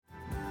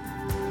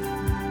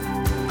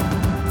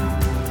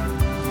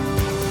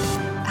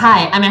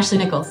Hi, I'm Ashley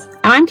Nichols.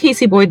 And I'm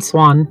Casey Boyd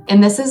Swan.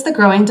 And this is the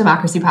Growing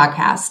Democracy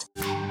Podcast,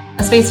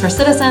 a space for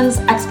citizens,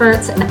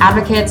 experts, and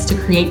advocates to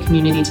create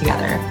community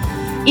together.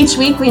 Each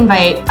week, we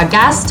invite a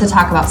guest to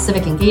talk about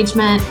civic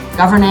engagement,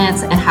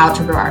 governance, and how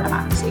to grow our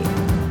democracy.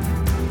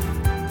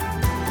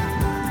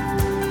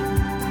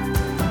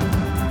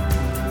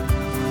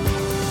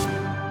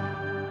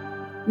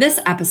 This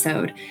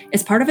episode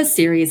is part of a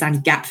series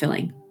on gap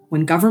filling,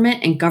 when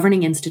government and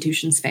governing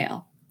institutions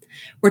fail.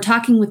 We're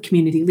talking with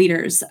community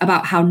leaders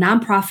about how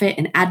nonprofit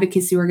and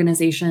advocacy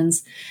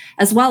organizations,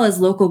 as well as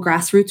local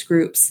grassroots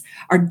groups,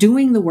 are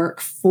doing the work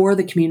for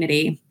the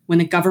community when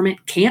the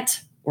government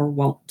can't or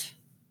won't.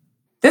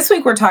 This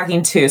week, we're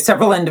talking to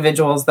several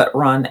individuals that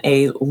run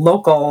a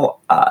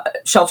local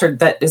shelter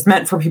that is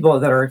meant for people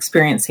that are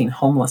experiencing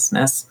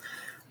homelessness.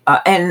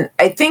 And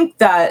I think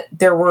that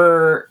there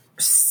were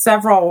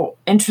several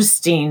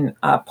interesting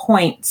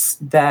points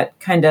that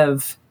kind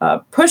of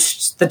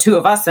pushed the two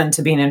of us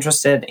into being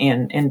interested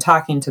in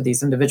talking to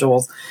these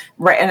individuals.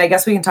 Right. And I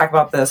guess we can talk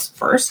about this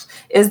first,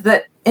 is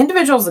that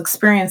individuals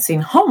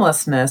experiencing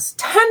homelessness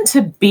tend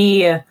to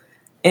be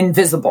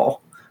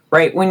invisible,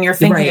 right? When you're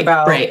thinking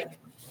about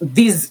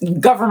these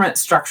government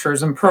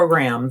structures and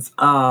programs,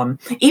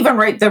 even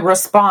the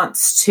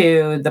response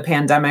to the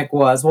pandemic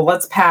was, well,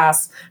 let's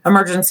pass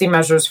emergency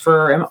measures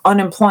for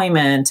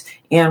unemployment.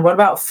 And what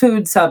about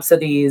food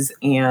subsidies?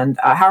 And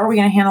how are we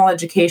going to handle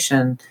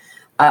education?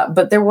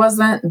 But there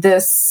wasn't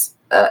this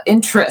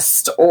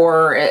interest,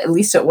 or at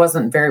least it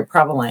wasn't very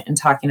prevalent in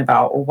talking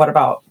about, well, what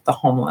about the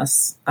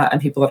homeless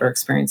and people that are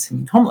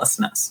experiencing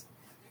homelessness?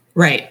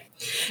 Right.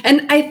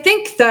 And I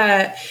think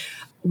that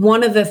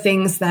one of the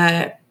things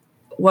that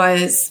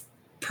was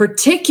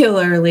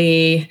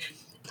particularly,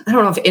 I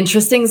don't know if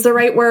interesting is the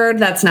right word.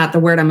 That's not the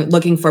word I'm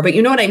looking for, but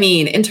you know what I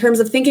mean, in terms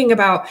of thinking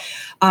about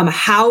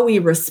how we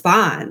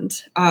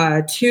respond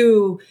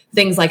to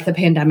things like the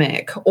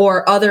pandemic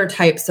or other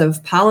types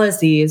of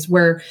policies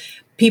where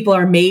people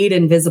are made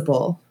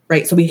invisible,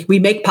 right? So we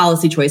make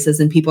policy choices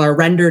and people are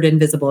rendered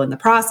invisible in the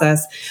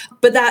process,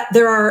 but that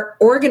there are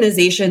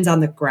organizations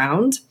on the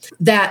ground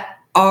that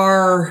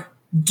are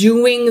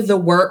doing the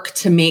work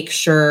to make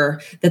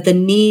sure that the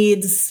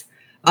needs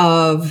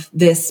of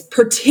this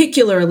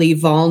particularly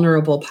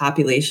vulnerable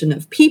population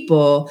of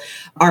people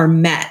are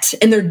met.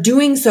 And they're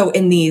doing so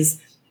in these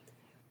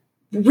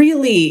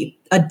really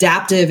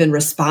adaptive and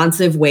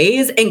responsive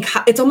ways. And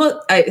it's almost,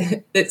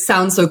 it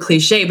sounds so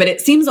cliche, but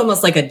it seems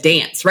almost like a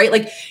dance, right?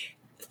 Like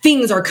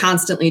things are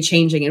constantly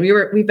changing. And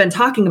we've been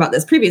talking about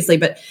this previously,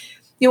 but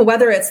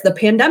whether it's the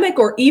pandemic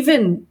or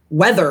even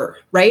weather,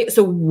 right?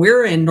 So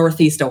we're in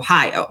Northeast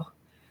Ohio.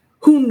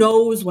 Who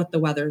knows what the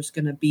weather is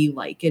going to be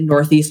like in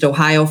Northeast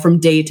Ohio from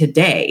day to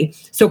day?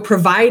 So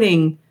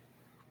providing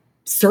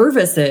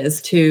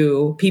services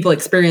to people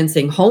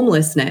experiencing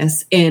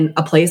homelessness in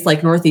a place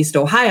like Northeast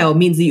Ohio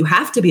means that you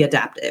have to be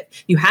adaptive.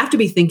 You have to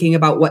be thinking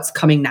about what's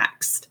coming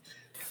next.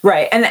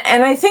 Right. And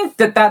I think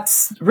that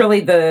that's really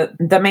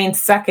the main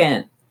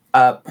second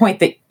point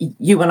that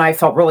you and I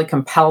felt really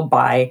compelled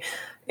by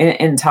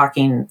in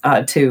talking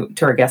to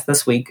our guest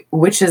this week,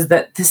 which is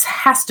that this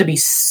has to be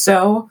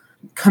so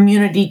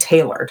community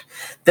tailored,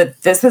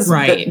 that this is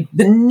the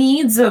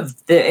needs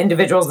of the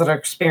individuals that are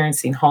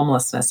experiencing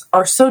homelessness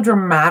are so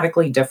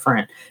dramatically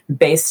different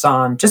based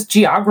on just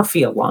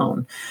geography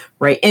alone,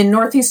 right? In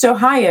Northeast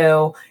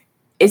Ohio,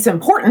 it's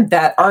important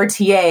that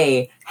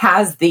RTA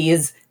has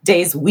these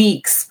days,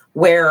 weeks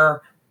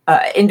where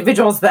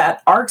individuals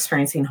that are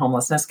experiencing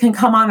homelessness can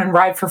come on and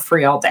ride for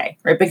free all day,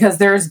 right? Because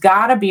there's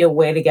got to be a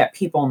way to get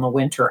people in the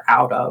winter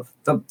out of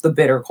the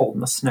bitter cold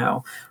and the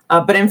snow.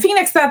 But in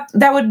Phoenix, that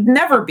would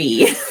never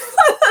be,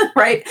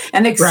 right?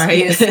 An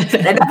excuse. It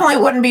definitely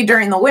wouldn't be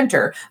during the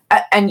winter.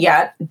 And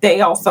yet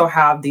they also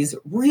have these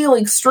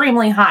really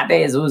extremely hot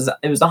days. It was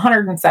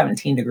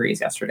 117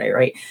 degrees yesterday,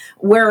 right?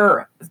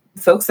 Where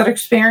folks that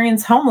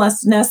experience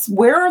homelessness,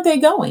 where are they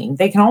going?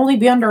 They can only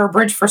be under a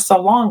bridge for so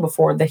long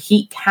before the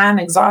heat can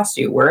exhaust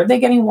you. Where are they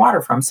getting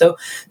water from? So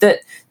that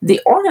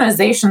the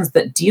organizations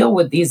that deal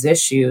with these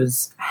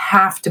issues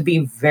have to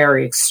be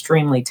very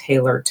extremely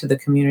tailored to the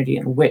community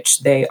in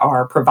which they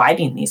are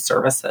providing these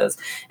services.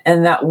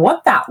 And that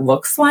what that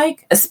looks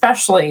like,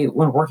 especially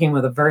when working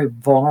with a very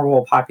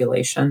vulnerable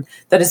population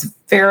that is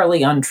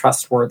fairly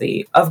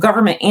untrustworthy of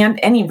government and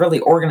any really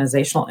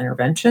organizational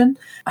intervention,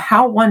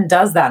 how one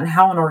does that and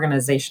how an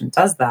organization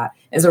does that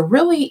is a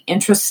really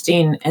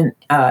interesting and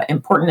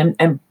important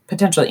and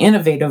potentially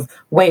innovative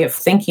way of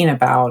thinking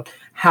about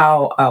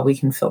how we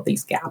can fill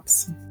these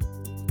gaps.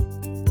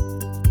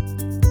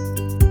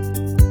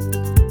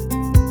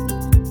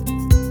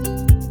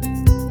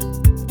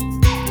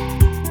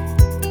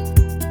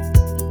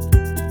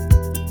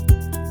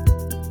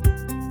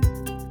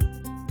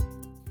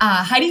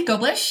 Heidi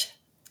Goblish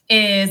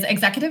is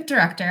Executive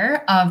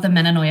Director of the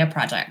Metanoia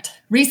Project.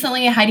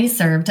 Recently, Heidi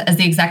served as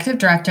the Executive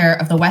Director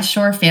of the West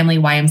Shore Family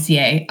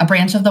YMCA, a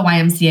branch of the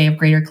YMCA of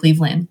Greater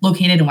Cleveland,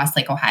 located in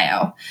Westlake,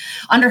 Ohio.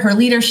 Under her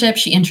leadership,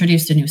 she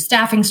introduced a new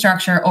staffing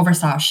structure,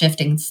 oversaw a shift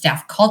in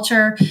staff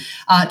culture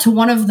to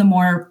one of the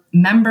more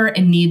member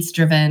and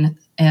needs-driven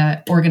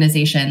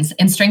organizations,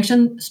 and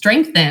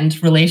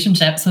strengthened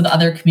relationships with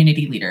other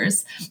community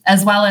leaders,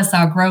 as well as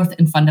saw growth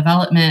in fund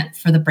development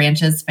for the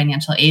branch's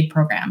financial aid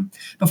program.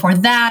 Before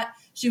that,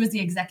 she was the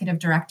executive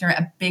director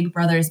at Big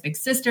Brothers Big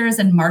Sisters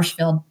in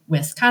Marshfield,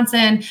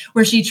 Wisconsin,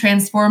 where she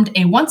transformed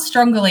a once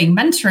struggling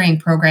mentoring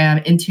program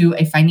into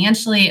a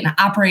financially and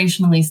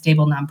operationally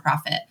stable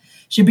nonprofit.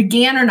 She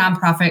began her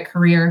nonprofit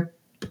career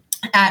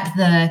at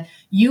the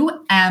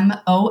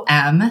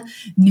UMOM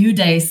New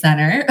Day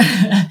Center,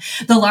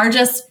 the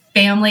largest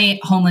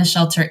family homeless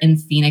shelter in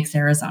Phoenix,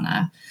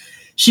 Arizona.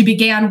 She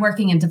began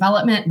working in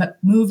development, but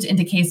moved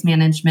into case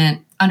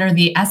management under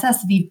the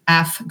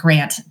SSVF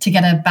grant to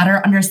get a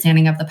better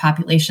understanding of the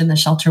population the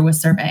shelter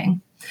was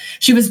serving.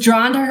 She was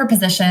drawn to her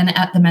position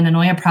at the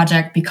Metanoia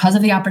Project because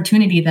of the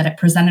opportunity that it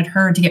presented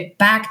her to get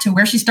back to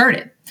where she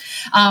started,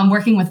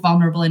 working with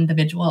vulnerable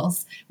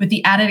individuals with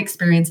the added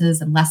experiences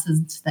and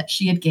lessons that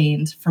she had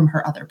gained from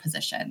her other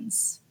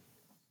positions.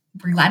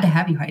 We're glad to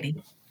have you,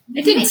 Heidi.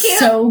 I did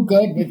so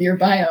good with your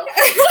bio.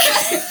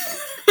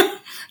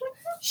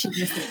 She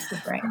just needs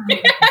the brain.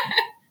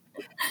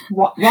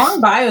 Long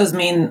bios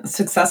mean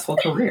successful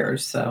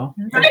careers, so.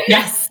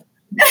 Yes.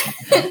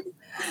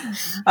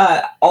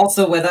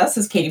 Also with us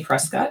is Katie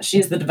Prescott. She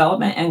is the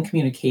Development and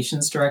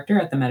Communications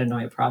Director at the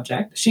Metanoia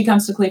Project. She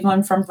comes to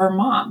Cleveland from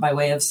Vermont by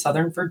way of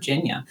Southern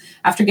Virginia.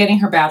 After getting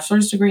her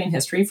bachelor's degree in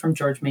history from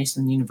George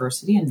Mason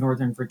University in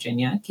Northern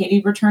Virginia,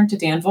 Katie returned to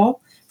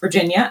Danville,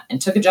 Virginia,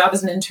 and took a job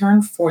as an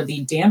intern for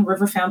the Dan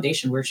River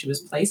Foundation, where she was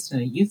placed in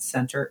a youth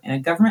center in a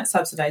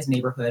government-subsidized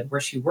neighborhood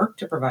where she worked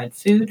to provide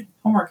food,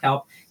 homework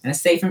help, and a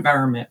safe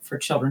environment for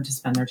children to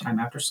spend their time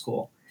after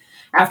school.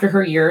 After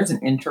her year as an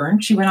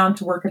intern, she went on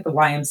to work at the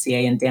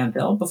YMCA in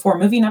Danville before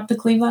moving up to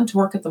Cleveland to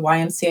work at the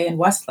YMCA in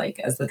Westlake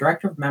as the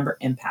Director of Member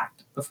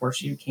Impact before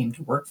she came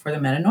to work for the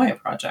Metanoia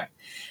Project.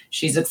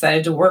 She's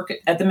excited to work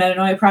at the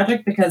Metanoia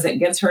Project because it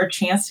gives her a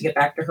chance to get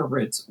back to her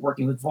roots,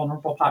 working with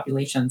vulnerable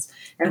populations,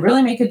 and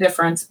really make a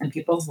difference in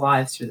people's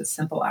lives through the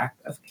simple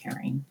act of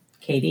caring.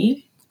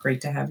 Katie,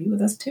 great to have you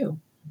with us too.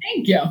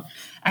 Thank you.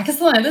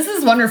 Excellent. This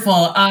is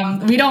wonderful.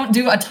 We don't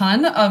do a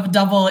ton of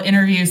double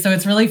interviews, so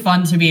it's really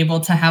fun to be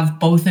able to have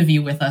both of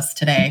you with us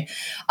today.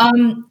 I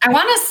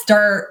want to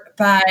start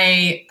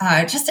by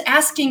just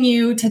asking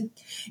you to,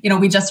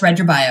 we just read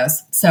your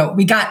bios, so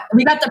we got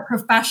the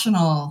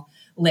professional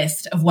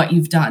list of what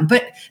you've done,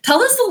 but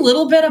tell us a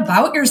little bit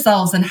about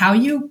yourselves and how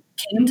you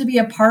came to be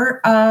a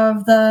part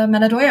of the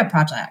Metanoia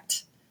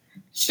Project.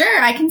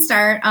 Sure, I can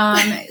start.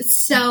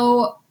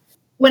 So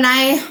when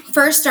I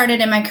first started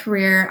in my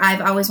career,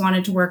 I've always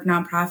wanted to work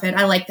nonprofit.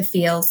 I like the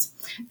feels.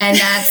 And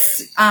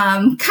that's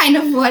kind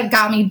of what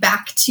got me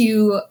back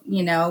to,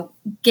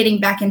 getting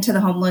back into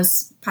the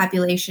homeless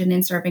population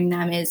and serving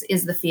them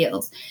is the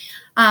feels.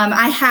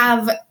 I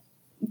have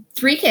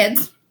 3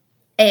 kids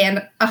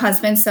and a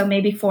husband, so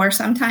maybe 4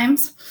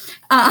 sometimes.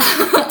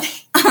 But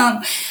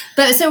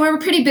so we're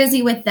pretty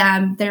busy with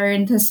them. They're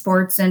into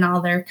sports and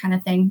all their kind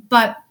of thing.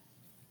 But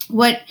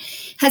what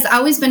has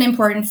always been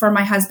important for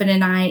my husband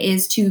and I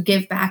is to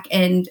give back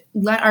and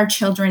let our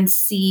children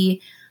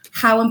see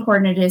how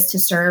important it is to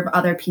serve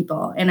other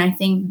people. And I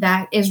think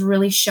that is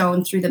really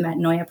shown through the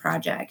Metanoia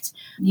Project.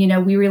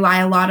 We rely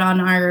a lot on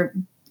our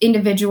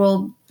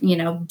individual,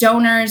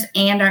 donors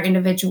and our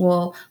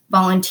individual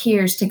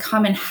volunteers to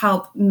come and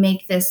help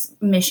make this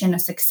mission a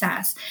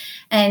success.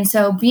 And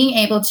so being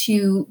able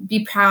to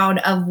be proud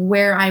of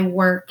where I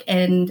work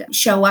and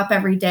show up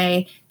every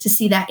day to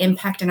see that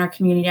impact in our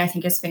community, I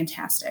think is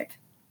fantastic.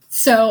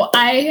 So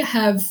I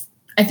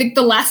think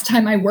the last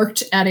time I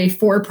worked at a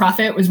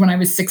for-profit was when I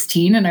was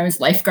 16 and I was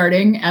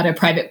lifeguarding at a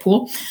private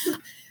pool.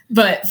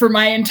 But for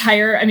my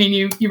entire,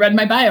 you read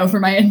my bio, for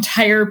my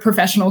entire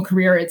professional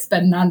career, it's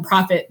been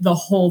nonprofit the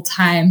whole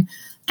time.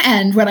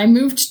 And when I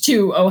moved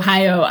to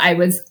Ohio, I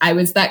was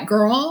that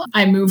girl.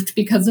 I moved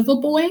because of a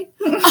boy.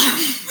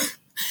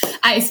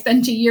 I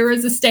spent a year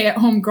as a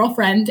stay-at-home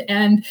girlfriend.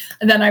 And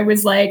then I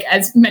was like,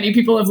 as many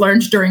people have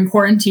learned during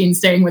quarantine,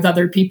 staying with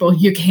other people,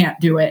 you can't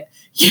do it.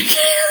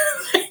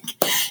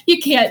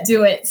 You can't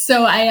do it.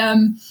 So I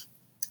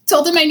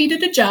told him I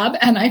needed a job,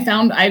 and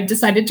I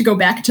decided to go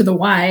back to the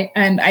Y,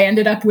 and I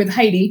ended up with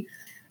Heidi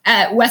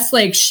at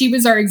Westlake. She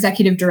was our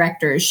executive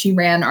director. She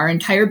ran our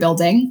entire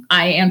building.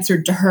 I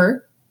answered to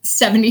her.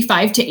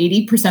 75 to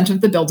 80%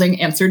 of the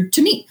building answered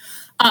to me.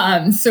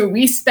 So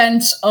we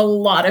spent a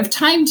lot of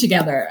time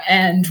together.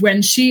 And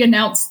when she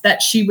announced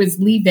that she was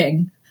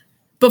leaving,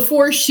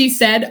 before she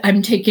said,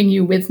 "I'm taking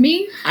you with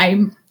me,"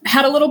 I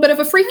had a little bit of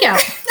a freak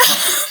out.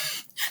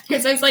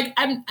 Because I was like,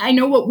 I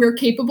know what we're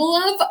capable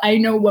of. I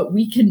know what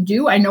we can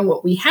do. I know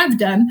what we have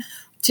done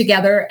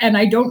together. And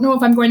I don't know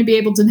if I'm going to be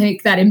able to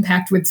make that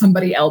impact with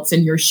somebody else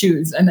in your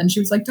shoes. And then she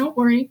was like, don't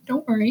worry.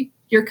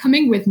 You're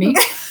coming with me.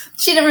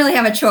 She didn't really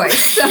have a choice.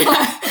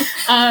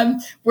 So.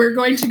 We're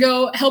going to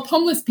go help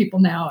homeless people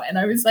now. And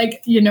I was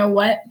like, you know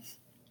what?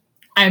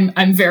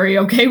 I'm very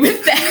okay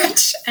with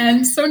that.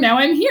 And so now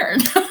I'm here.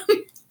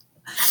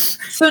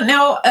 So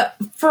now,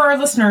 for our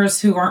listeners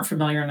who aren't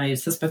familiar, and I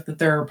suspect that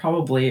there are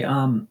probably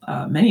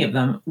many of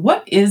them,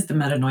 what is the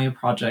Metanoia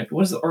Project?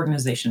 What does the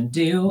organization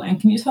do? And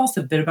can you tell us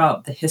a bit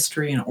about the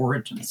history and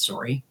origin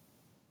story?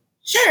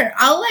 Sure.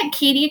 I'll let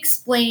Katie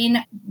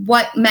explain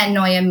what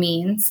Metanoia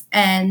means,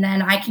 and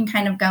then I can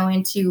kind of go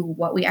into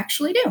what we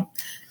actually do.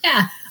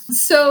 Yeah.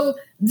 So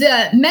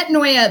the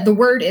metanoia, the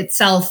word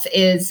itself,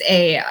 is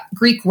a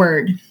Greek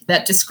word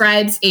that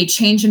describes a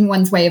change in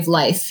one's way of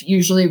life,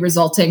 usually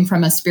resulting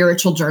from a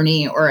spiritual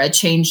journey or a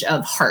change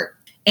of heart.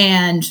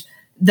 And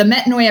the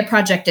Metanoia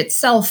Project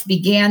itself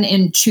began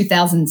in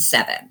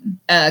 2007.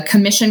 A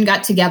commission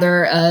got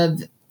together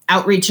of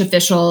outreach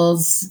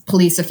officials,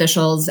 police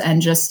officials,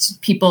 and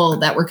just people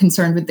that were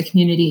concerned with the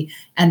community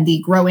and the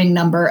growing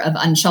number of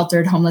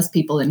unsheltered homeless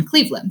people in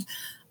Cleveland.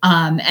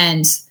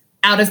 And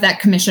out of that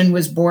commission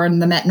was born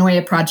the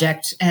Metanoia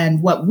Project.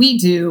 And what we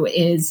do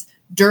is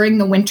during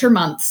the winter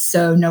months,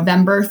 so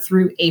November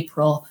through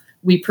April,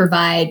 we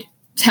provide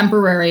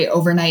temporary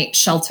overnight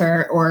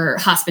shelter or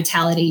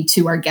hospitality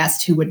to our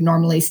guests who would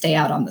normally stay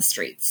out on the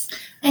streets.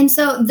 And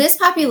so this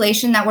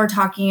population that we're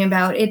talking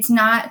about, it's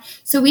not,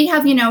 so we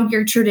have,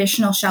 your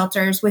traditional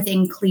shelters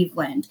within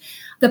Cleveland.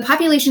 The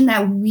population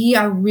that we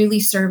are really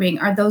serving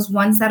are those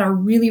ones that are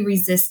really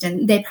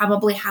resistant. They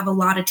probably have a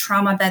lot of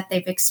trauma that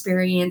they've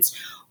experienced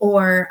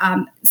or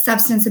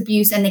substance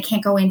abuse, and they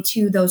can't go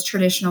into those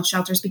traditional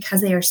shelters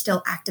because they are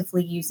still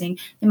actively using.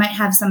 They might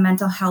have some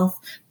mental health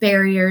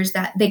barriers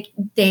that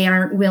they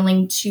aren't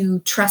willing to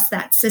trust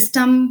that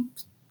system,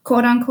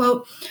 quote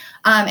unquote.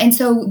 And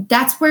so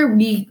that's where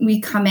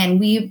we come in.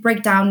 We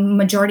break down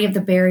majority of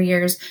the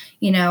barriers.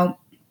 A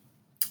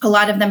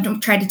lot of them don't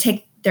try to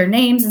take their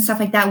names and stuff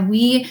like that.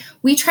 We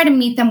try to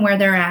meet them where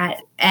they're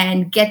at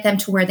and get them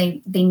to where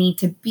they need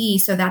to be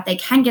so that they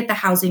can get the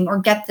housing or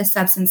get the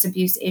substance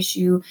abuse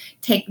issue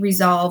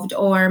resolved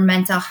or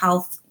mental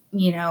health,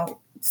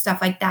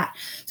 stuff like that.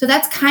 So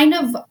that's kind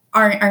of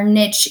our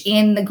niche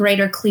in the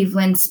greater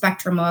Cleveland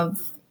spectrum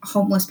of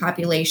homeless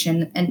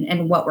population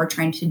and what we're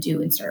trying to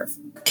do and serve.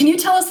 Can you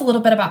tell us a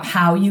little bit about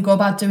how you go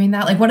about doing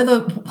that? Like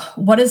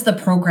what is the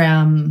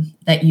program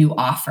that you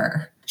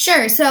offer?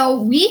 Sure.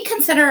 So we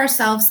consider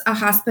ourselves a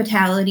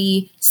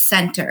hospitality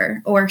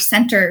center or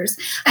centers.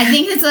 I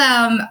think it's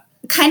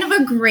kind of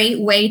a great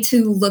way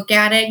to look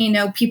at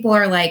it. People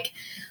are like,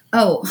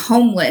 oh,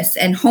 homeless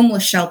and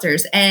homeless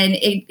shelters. And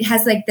it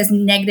has like this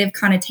negative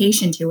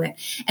connotation to it.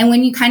 And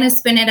when you kind of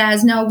spin it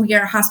as, no, we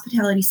are a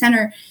hospitality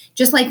center,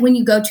 just like when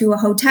you go to a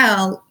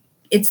hotel,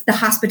 it's the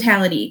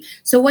hospitality.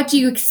 So what do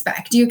you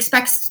expect? Do you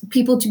expect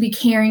people to be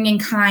caring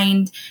and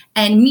kind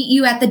and meet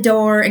you at the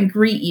door and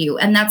greet you?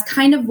 And that's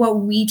kind of what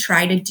we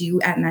try to do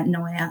at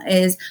Metanoia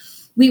is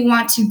we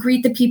want to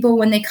greet the people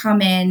when they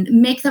come in,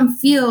 make them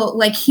feel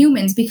like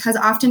humans, because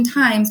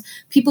oftentimes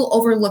people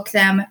overlook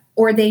them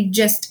or they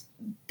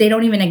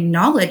don't even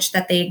acknowledge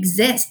that they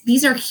exist.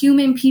 These are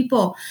human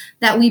people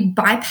that we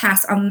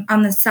bypass on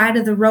the side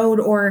of the road,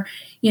 or,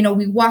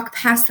 we walk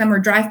past them or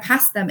drive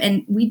past them.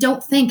 And we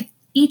don't think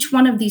each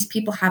one of these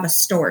people have a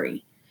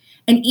story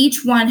and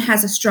each one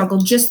has a struggle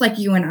just like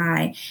you and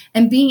I.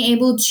 And being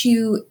able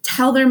to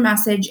tell their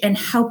message and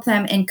help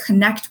them and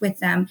connect with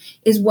them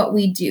is what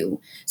we do.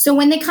 So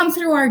when they come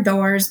through our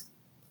doors,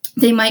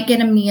 they might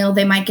get a meal,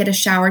 they might get a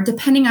shower,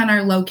 depending on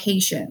our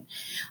location.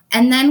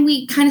 And then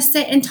we kind of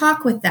sit and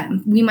talk with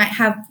them. We might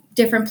have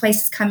different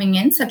places coming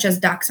in, such as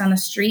Docs on the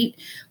Street,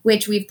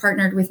 which we've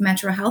partnered with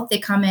Metro Health. They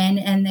come in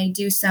and they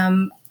do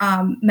some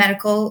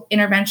medical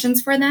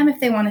interventions for them if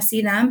they want to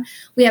see them.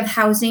 We have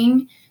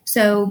housing.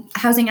 So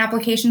housing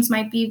applications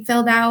might be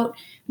filled out.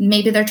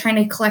 Maybe they're trying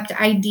to collect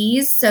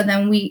IDs. So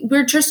then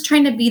we're just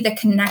trying to be the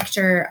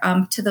connector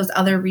to those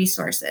other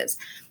resources.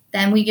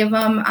 Then we give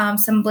them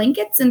some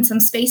blankets and some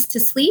space to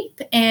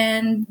sleep.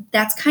 And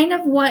that's kind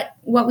of what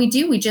we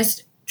do. We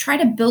just try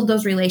to build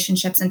those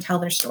relationships and tell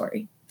their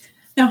story.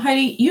 Now,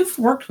 Heidi, you've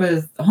worked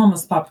with the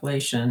homeless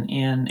population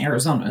in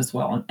Arizona as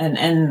well.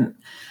 And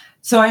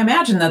so I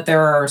imagine that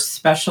there are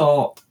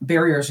special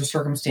barriers or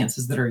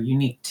circumstances that are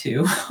unique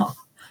to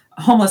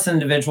a homeless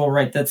individual,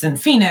 right, that's in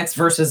Phoenix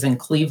versus in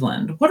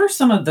Cleveland. What are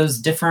some of those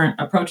different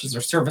approaches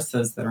or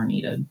services that are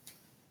needed?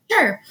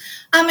 Sure.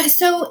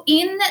 So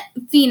in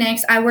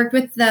Phoenix, I worked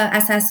with the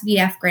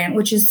SSVF grant,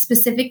 which is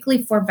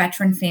specifically for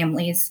veteran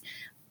families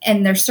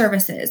and their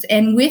services.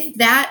 And with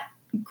that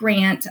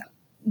grant,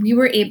 we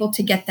were able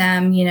to get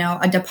them,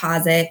 a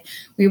deposit.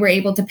 We were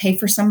able to pay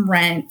for some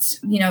rent,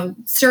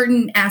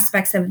 certain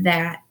aspects of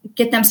that,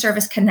 get them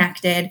service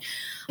connected.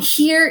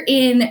 Here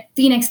in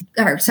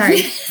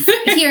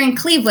here in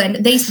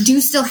Cleveland, they do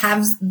still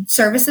have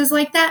services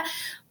like that.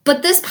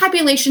 But this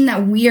population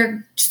that we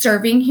are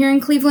serving here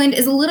in Cleveland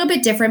is a little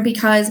bit different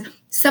because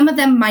some of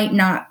them might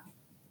not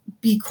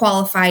be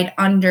qualified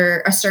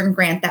under a certain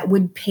grant that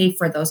would pay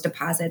for those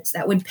deposits,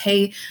 that would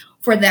pay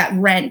for that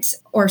rent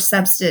or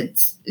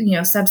substance.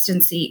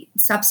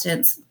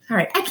 All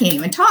right, I can't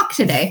even talk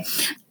today.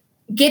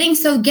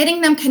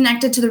 Getting them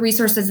connected to the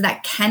resources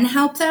that can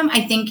help them,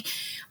 I think,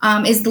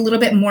 is a little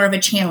bit more of a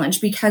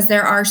challenge, because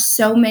there are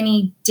so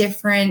many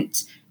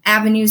different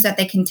avenues that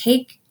they can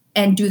take,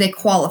 and do they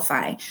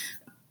qualify?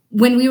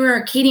 When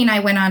Katie and I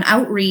went on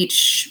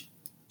outreach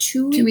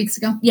 2 weeks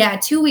ago. Yeah,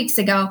 2 weeks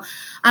ago.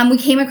 We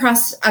came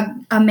across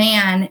a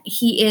man.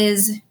 He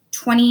is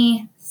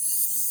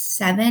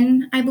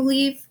 27, I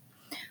believe.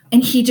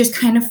 And he just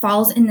kind of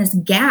falls in this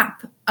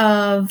gap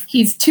of...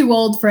 He's too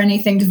old for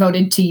anything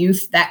devoted to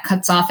youth. That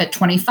cuts off at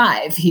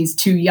 25. He's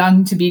too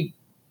young to be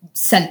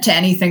sent to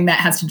anything that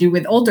has to do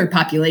with older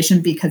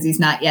population, because he's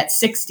not yet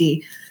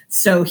 60.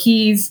 So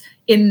he's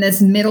in this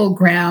middle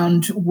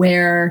ground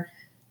where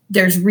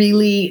there's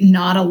really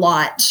not a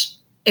lot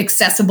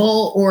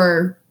accessible,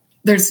 or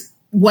there's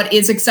what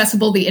is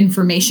accessible, the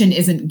information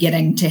isn't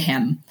getting to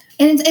him.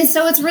 And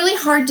so it's really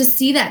hard to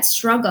see that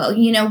struggle.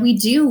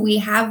 We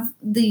have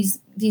these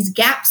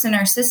gaps in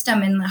our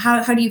system, and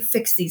how do you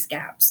fix these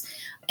gaps?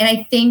 And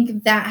I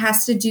think that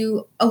has to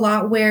do a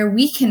lot where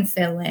we can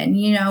fill in.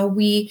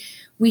 We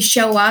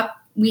show up,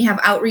 we have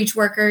outreach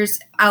workers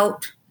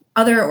out.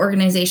 Other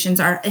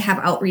organizations have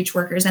outreach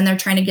workers, and they're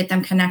trying to get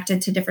them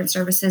connected to different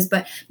services.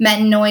 But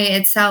Metanoia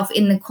itself,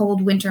 in the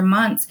cold winter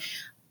months,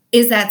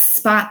 is that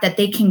spot that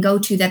they can go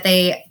to, that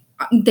they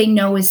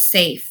know is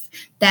safe,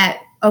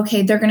 that,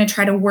 okay, they're going to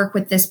try to work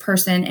with this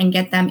person and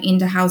get them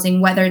into housing,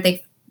 whether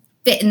they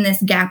fit in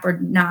this gap or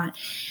not.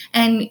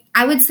 And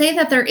I would say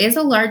that there is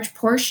a large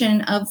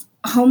portion of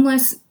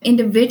homeless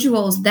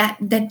individuals that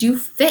do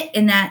fit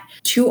in that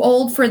too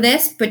old for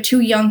this, but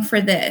too young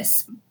for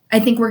this. I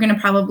think we're going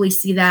to probably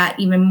see that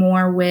even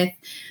more with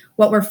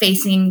what we're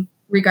facing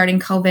regarding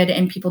COVID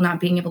and people not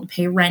being able to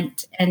pay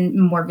rent and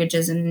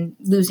mortgages and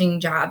losing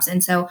jobs.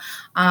 And so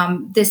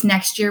this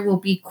next year will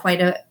be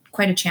quite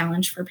a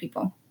challenge for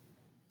people.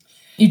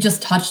 You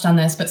just touched on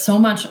this, but so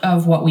much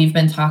of what we've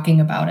been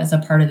talking about as a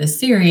part of this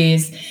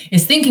series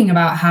is thinking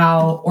about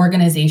how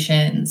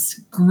organizations,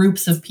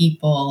 groups of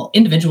people,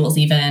 individuals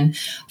even,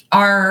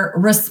 are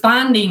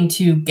responding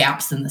to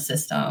gaps in the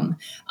system,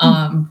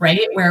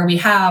 right? Where we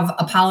have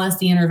a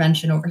policy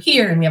intervention over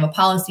here and we have a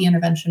policy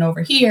intervention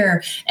over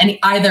here, and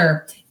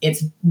either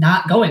it's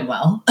not going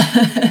well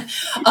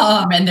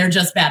and they're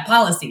just bad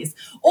policies,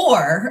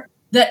 or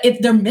that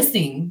they're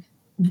missing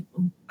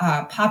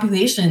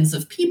populations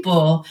of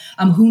people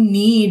who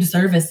need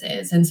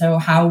services. And so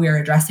how we're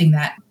addressing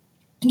that,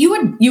 you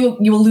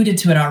alluded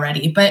to it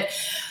already, but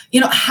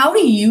how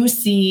do you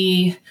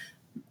see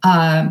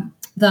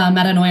the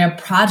Metanoia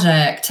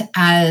project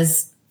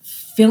as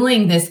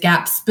filling this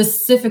gap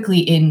specifically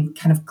in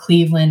kind of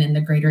Cleveland and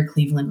the greater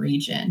Cleveland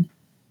region?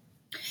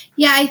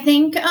 Yeah, I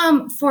think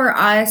for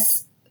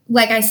us,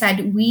 like I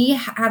said, we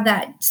have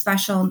that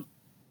special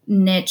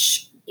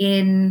niche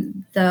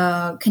in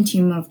the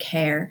continuum of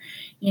care.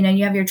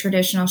 You have your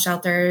traditional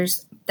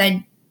shelters that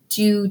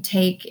do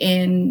take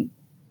in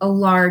a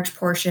large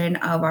portion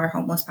of our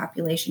homeless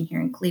population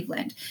here in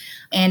Cleveland.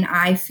 And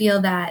I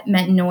feel that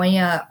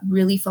Metanoia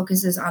really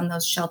focuses on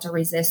those shelter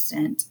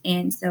resistant.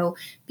 And so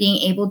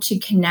being able to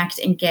connect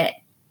and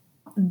get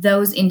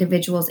those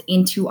individuals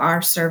into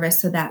our service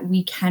so that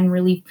we can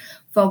really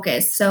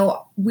focus.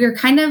 So we're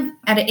kind of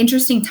at an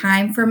interesting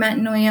time for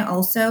Metanoia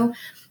also.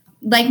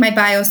 Like my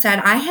bio said,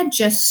 I had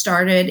just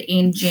started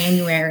in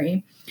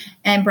January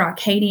and brought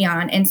Katie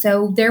on. And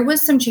so there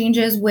was some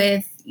changes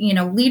with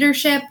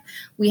leadership.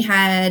 We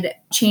had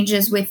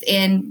changes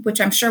within, which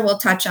I'm sure we'll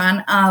touch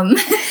on,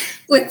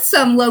 with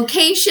some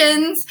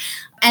locations,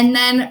 and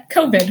then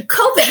COVID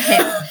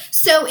hit.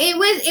 So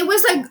it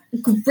was a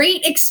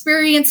great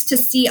experience to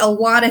see a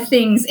lot of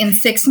things in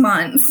 6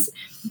 months.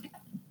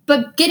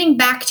 But getting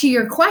back to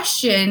your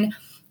question,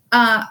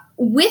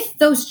 with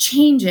those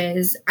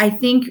changes, I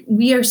think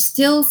we are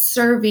still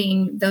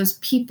serving those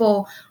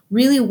people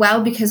really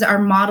well because our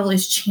model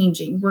is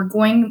changing. We're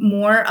going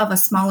more of a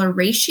smaller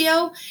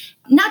ratio,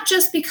 not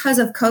just because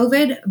of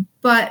COVID,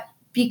 but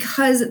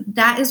because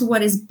that is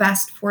what is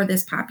best for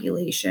this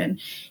population.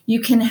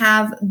 You can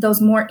have those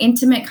more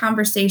intimate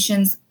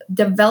conversations,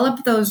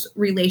 develop those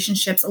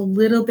relationships a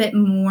little bit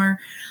more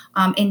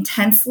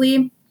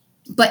intensely,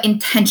 but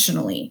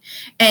intentionally.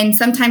 And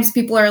sometimes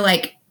people are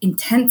like,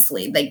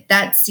 intensely, like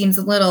that seems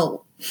a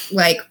little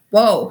like,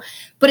 whoa,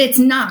 but it's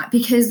not,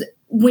 because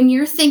when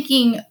you're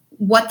thinking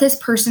what this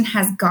person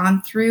has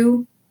gone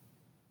through,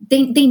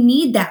 they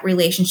need that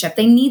relationship.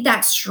 They need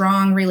that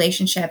strong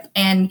relationship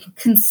and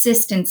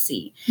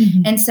consistency.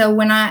 Mm-hmm. And so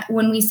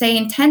when we say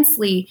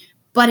intensely,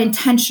 but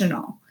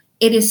intentional,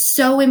 it is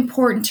so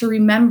important to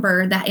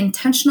remember that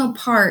intentional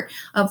part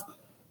of,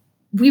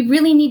 we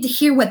really need to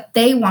hear what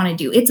they want to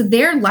do. It's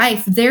their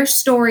life, their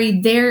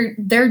story,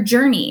 their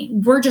journey.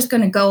 We're just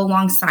going to go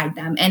alongside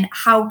them. And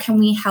how can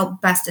we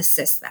help best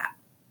assist that?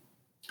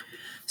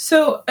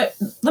 So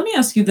let me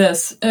ask you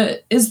this.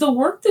 Is the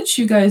work that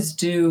you guys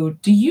do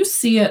you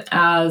see it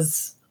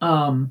as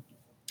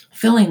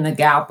filling the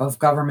gap of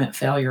government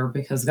failure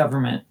because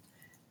government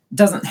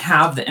doesn't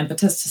have the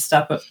impetus to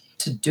step up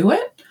to do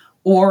it?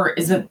 Or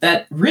is it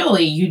that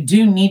really you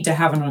do need to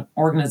have an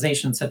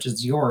organization such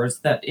as yours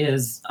that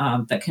is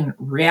that can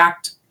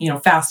react,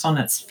 fast on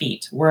its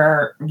feet,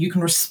 where you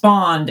can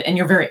respond and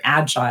you're very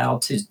agile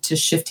to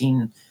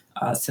shifting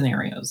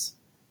scenarios?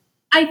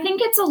 I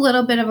think it's a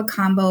little bit of a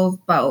combo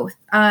of both.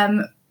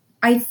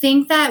 I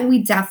think that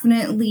we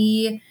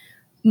definitely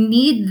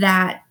need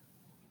that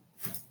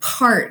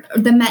part,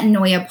 the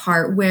metanoia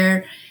part,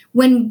 where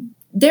when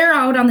they're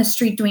out on the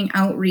street doing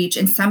outreach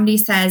and somebody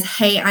says,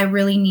 hey, I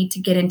really need to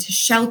get into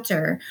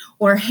shelter,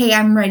 or hey,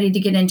 I'm ready to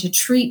get into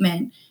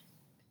treatment,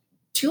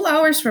 2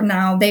 hours from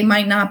now, they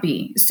might not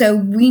be. So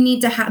we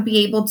need to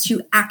be able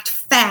to act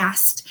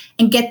fast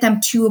and get them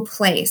to a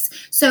place.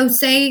 So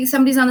say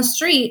somebody's on the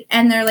street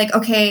and they're like,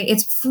 okay,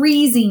 it's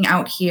freezing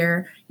out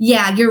here.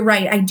 Yeah, you're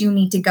right. I do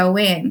need to go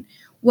in.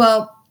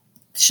 Well,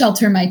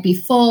 shelter might be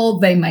full.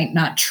 They might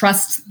not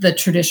trust the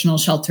traditional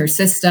shelter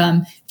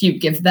system. If you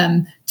give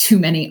them too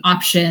many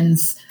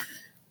options,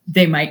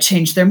 they might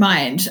change their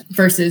mind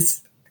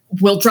versus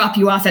we'll drop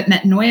you off at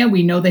Metanoia.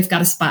 We know they've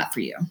got a spot for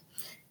you.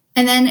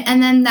 And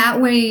then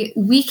that way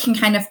we can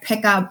kind of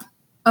pick up,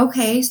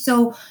 okay,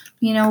 so,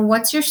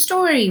 what's your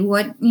story?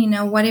 What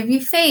have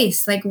you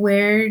faced? Like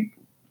maybe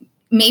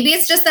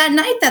it's just that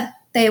night that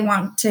they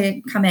want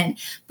to come in,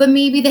 but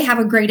maybe they have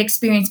a great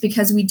experience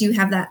because we do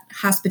have that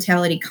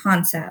hospitality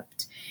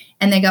concept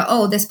and they go,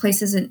 oh, this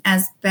place isn't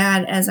as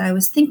bad as I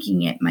was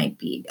thinking it might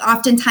be.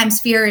 Oftentimes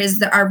fear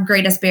is our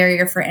greatest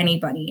barrier for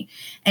anybody.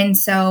 And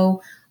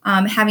so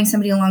having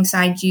somebody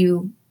alongside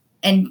you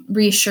and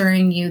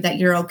reassuring you that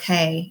you're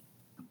okay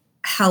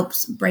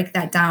helps break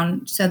that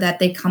down so that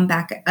they come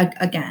back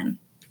again.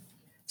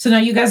 So now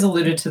you guys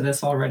alluded to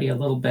this already a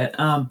little bit,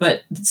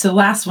 but so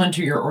last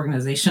winter your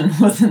organization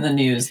was in the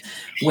news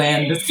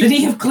when the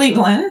city of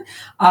Cleveland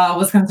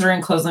was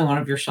considering closing one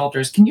of your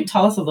shelters. Can you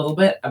tell us a little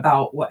bit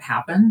about what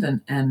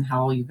happened and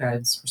how you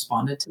guys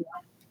responded to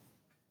that?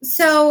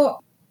 So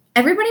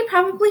everybody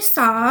probably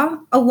saw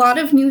a lot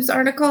of news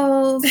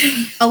articles,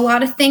 a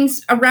lot of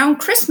things around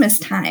Christmas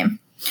time.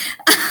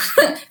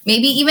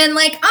 Maybe even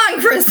like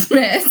on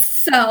Christmas.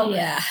 So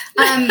yeah,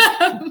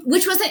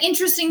 which was an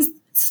interesting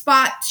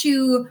spot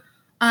to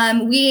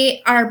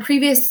we had a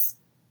previous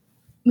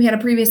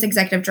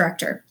executive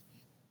director,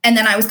 and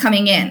then I was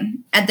coming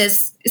in at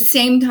this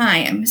same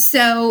time,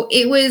 so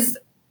it was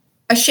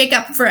a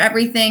shakeup for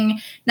everything,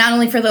 not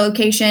only for the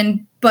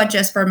location but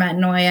just for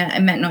Metanoia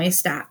and Metanoia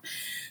staff.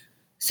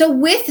 So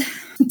with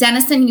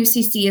Denison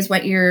UCC is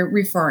what you're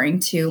referring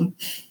to.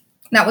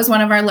 That was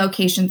one of our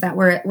locations that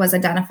was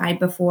identified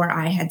before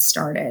I had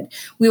started.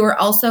 We were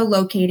also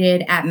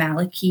located at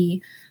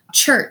Malachi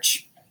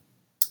Church.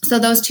 So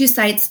those two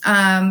sites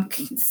kind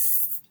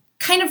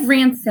of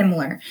ran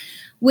similar.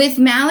 With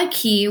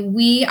Malachi,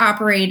 we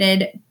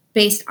operated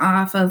based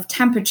off of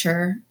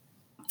temperature,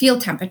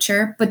 field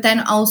temperature, but then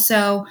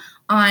also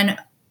on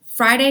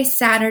Friday,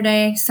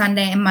 Saturday,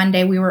 Sunday, and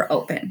Monday, we were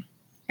open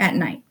at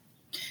night.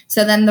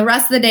 So then the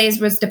rest of the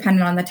days was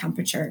dependent on the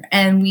temperature,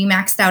 and we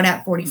maxed out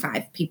at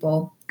 45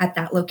 people at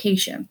that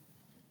location.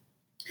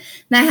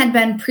 That had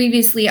been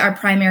previously our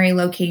primary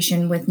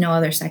location with no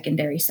other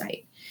secondary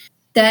site.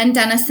 Then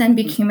Denison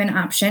became an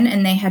option,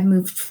 and they had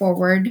moved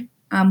forward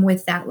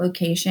with that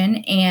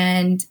location.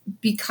 And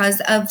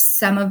because of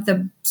some of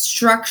the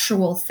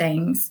structural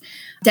things,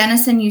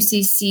 Denison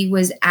UCC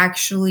was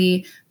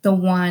actually the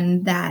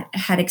one that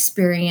had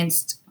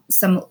experienced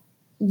some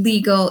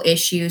legal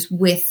issues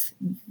with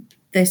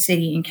the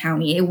city and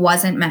county. It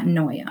wasn't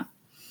Metanoia.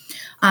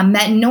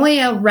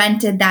 Metanoia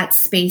rented that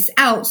space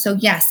out. So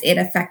yes, it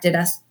affected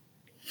us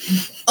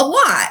a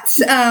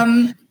lot.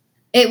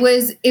 It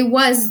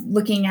was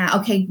looking at,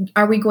 okay,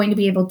 are we going to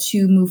be able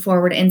to move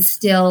forward and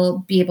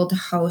still be able to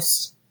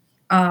host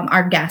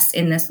our guests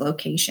in this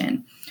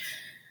location?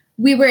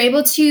 We were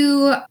able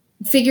to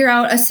figure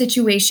out a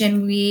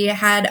situation. We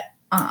had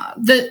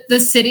the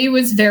city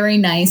was very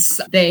nice.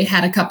 They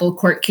had a couple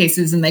court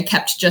cases and they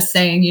kept just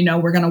saying,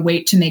 we're going to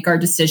wait to make our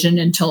decision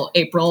until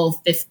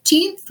April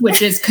 15th,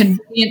 which is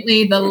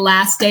conveniently the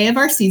last day of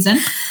our season.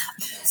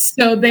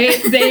 So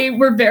they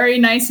were very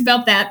nice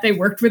about that. They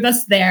worked with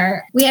us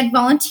there. We had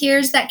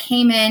volunteers that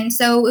came in.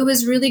 So it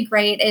was really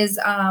great.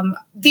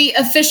 The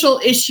official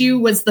issue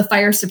was the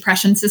fire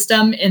suppression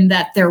system in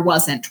that there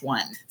wasn't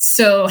one.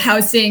 So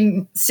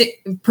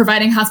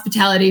providing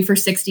hospitality for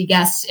 60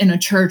 guests in a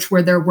church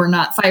where there were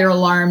not fire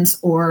alarms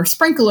or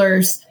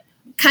sprinklers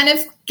kind of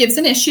gives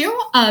an issue.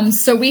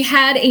 So we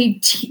had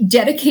a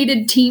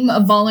dedicated team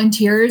of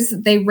volunteers.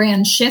 They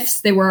ran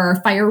shifts. They were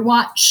our fire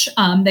watch.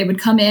 They would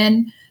come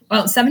in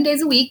 7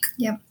 days a week.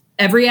 Yep.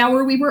 Every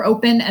hour we were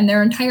open, and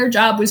their entire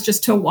job was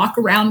just to walk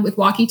around with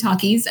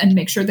walkie-talkies and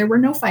make sure there were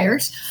no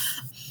fires.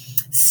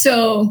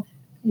 So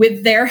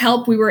with their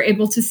help, we were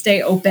able to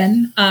stay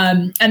open.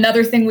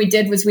 Another thing we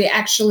did was we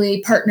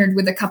actually partnered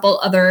with a couple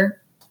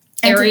other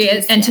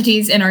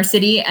entities in our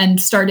city and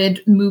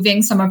started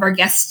moving some of our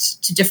guests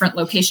to different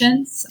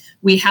locations.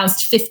 We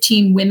housed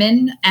 15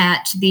 women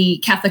at the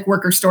Catholic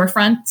Worker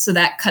storefront, so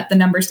that cut the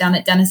numbers down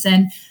at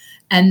Denison.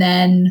 and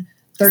then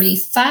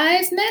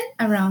 35 men?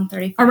 Around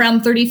 35.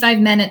 Around 35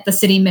 men at the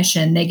city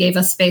mission. They gave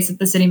us space at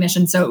the city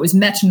mission. So it was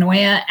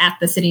Metanoia at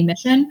the city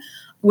mission,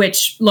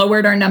 which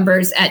lowered our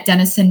numbers at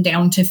Denison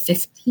down to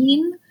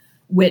 15,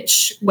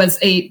 which was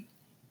a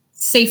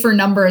safer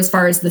number as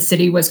far as the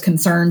city was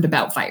concerned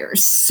about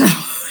fires. So,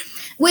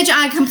 which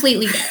I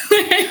completely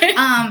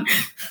get.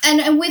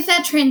 And with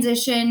that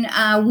transition,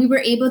 we were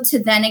able to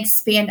then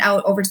expand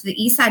out over to the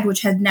east side,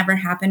 which had never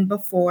happened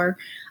before.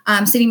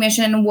 City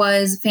Mission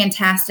was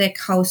fantastic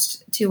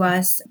host to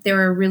us. They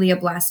were really a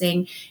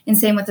blessing. And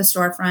same with the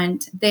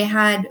storefront. They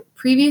had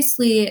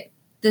previously,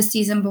 the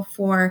season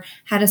before,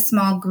 had a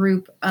small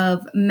group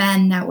of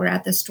men that were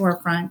at the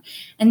storefront.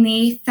 And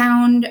they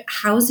found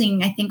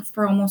housing, I think,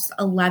 for almost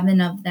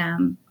 11 of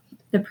them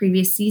the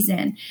previous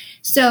season.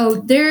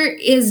 So there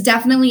is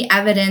definitely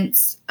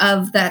evidence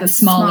of that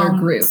smaller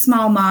group,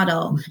 small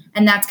model.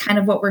 And that's kind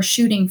of what we're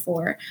shooting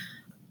for.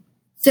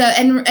 So,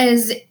 and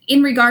as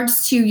in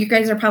regards to, you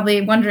guys are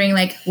probably wondering,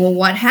 like, well,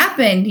 what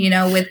happened,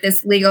 with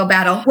this legal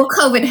battle? Well,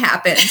 COVID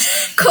happened.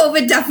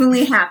 COVID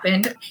definitely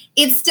happened.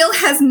 It still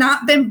has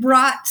not been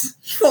brought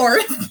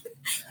forth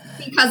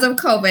because of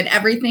COVID.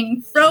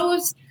 Everything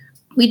froze.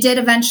 We did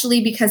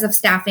eventually, because of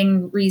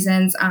staffing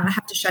reasons,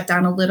 have to shut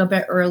down a little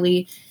bit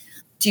early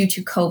due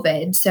to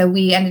COVID. So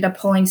we ended up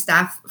pulling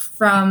staff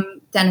from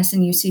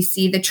Denison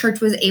UCC. The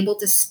church was able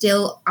to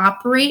still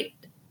operate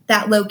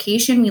that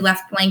location. We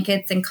left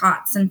blankets and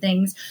cots and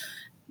things.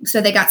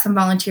 So they got some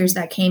volunteers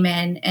that came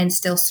in and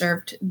still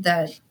served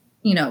the,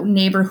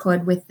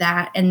 neighborhood with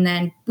that. And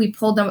then we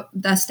pulled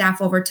the staff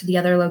over to the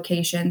other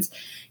locations.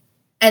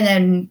 And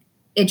then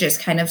it just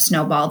kind of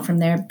snowballed from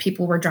there.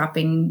 People were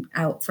dropping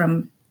out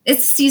from,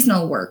 it's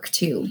seasonal work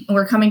too. And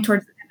we're coming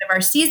towards the end of our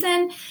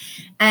season,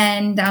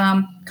 and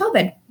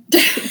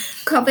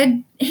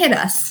COVID hit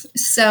us.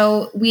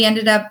 So we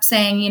ended up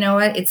saying, you know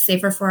what, it's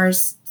safer for our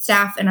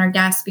staff and our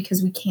guests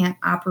because we can't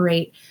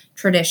operate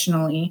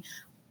traditionally.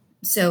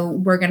 So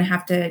we're going to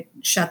have to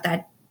shut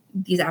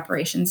these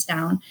operations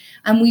down.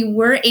 We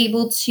were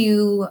able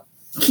to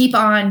keep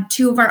on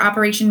 2 of our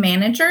operation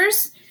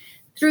managers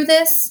through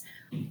this.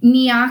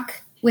 NEOC,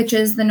 which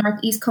is the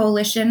Northeast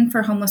Coalition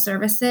for Homeless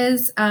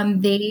Services,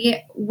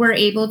 they were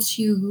able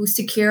to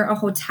secure a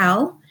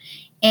hotel.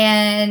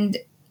 And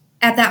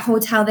at that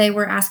hotel, they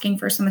were asking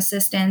for some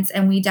assistance,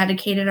 and we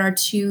dedicated our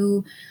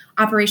 2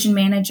 operation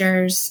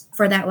managers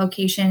for that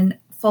location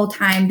full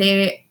time.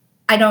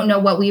 I don't know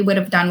what we would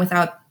have done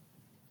without,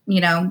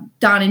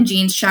 Dawn and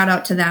Jean's, shout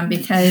out to them,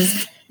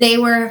 because they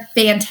were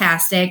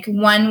fantastic.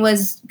 One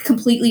was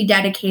completely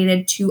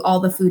dedicated to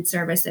all the food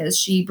services.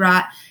 She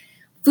brought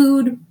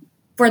food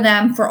for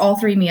them for all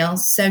 3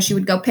 meals. So she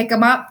would go pick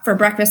them up for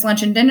breakfast,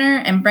 lunch, and dinner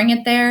and bring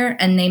it there,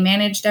 and they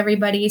managed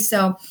everybody.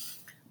 So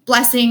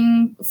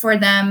blessing for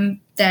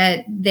them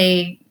that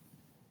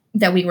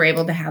we were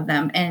able to have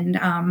them.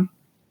 And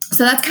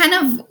so that's kind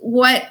of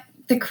what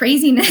the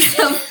craziness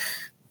of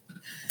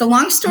the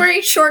long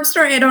story, short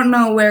story. I don't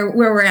know where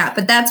we're at,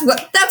 but that's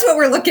what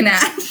we're looking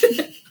at.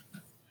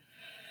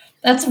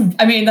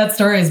 That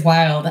story is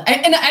wild.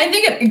 And I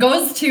think it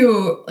goes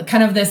to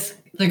kind of this,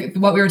 like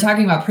what we were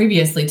talking about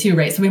previously too,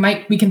 right? So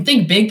we can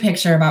think big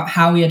picture about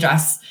how we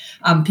address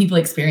people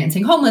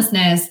experiencing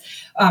homelessness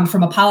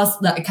from a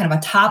policy, kind of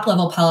a top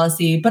level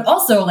policy, but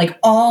also like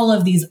all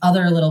of these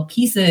other little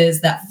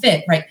pieces that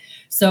fit, right?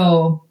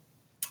 So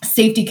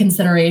safety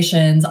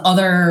considerations,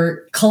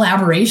 other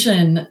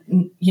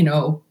collaboration,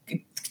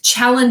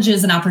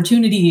 challenges and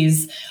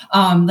opportunities,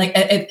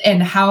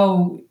 and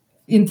how,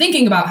 in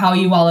thinking about how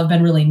you all have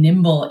been really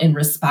nimble in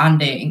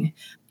responding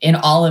in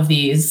all of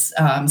these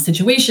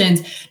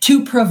situations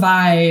to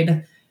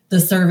provide the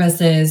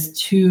services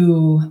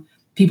to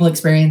people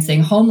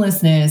experiencing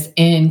homelessness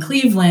in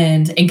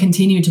Cleveland, and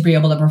continue to be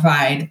able to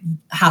provide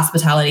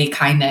hospitality,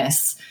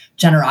 kindness,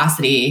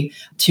 generosity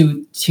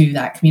to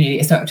that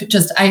community. So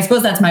I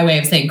suppose that's my way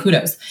of saying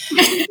kudos.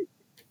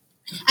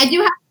 I do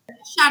have to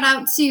shout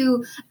out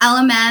to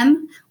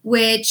LMM,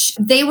 which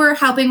they were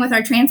helping with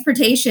our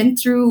transportation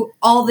through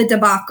all the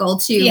debacle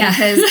too. Yeah.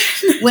 Because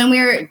when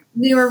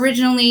we were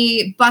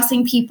originally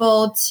busing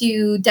people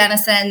to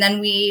Denison, then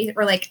we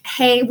were like,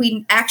 hey,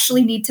 we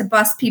actually need to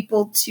bus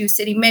people to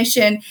City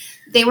Mission.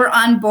 They were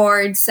on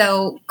board.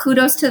 So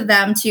kudos to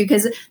them too,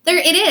 because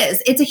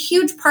it's a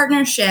huge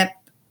partnership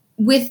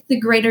with the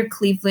greater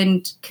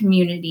Cleveland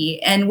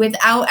community. And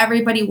without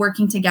everybody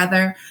working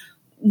together,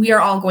 we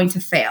are all going to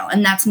fail.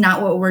 And that's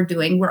not what we're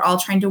doing. We're all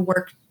trying to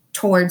work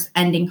towards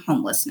ending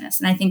homelessness.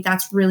 And I think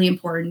that's really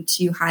important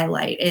to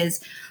highlight. Is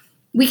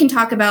we can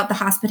talk about the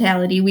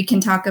hospitality, we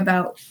can talk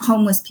about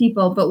homeless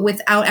people, but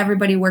without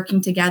everybody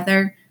working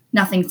together,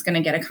 nothing's going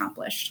to get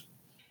accomplished.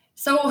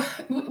 So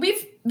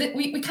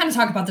we kind of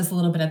talked about this a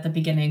little bit at the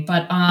beginning,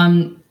 but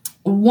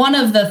one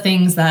of the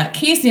things that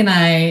Casey and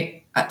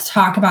I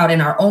talk about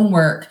in our own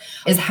work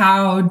is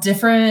how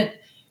different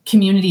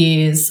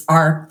communities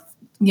are,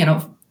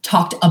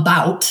 talked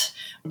about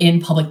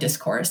in public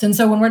discourse. And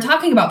so when we're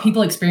talking about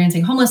people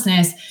experiencing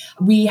homelessness,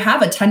 we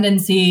have a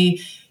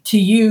tendency to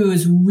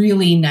use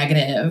really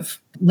negative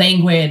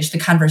language. The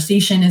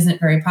conversation isn't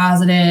very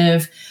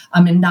positive,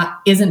 and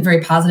isn't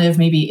very positive,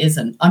 maybe is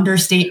an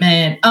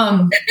understatement.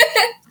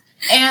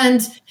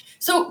 And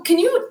so can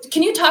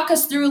you talk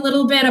us through a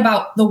little bit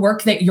about the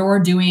work that you're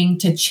doing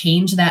to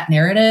change that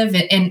narrative,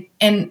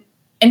 and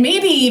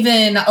maybe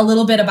even a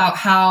little bit about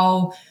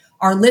how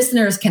our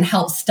listeners can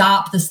help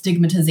stop the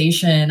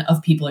stigmatization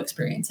of people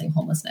experiencing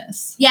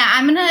homelessness? Yeah,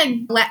 I'm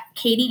going to let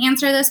Katie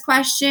answer this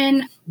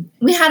question.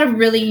 We had a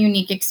really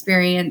unique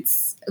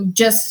experience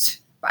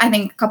just, I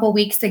think, a couple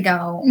weeks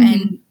ago.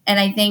 Mm-hmm. And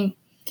I think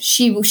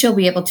she'll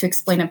be able to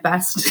explain it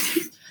best.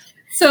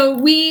 So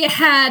we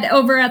had,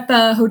 over at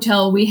the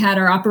hotel, we had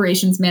our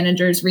operations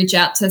managers reach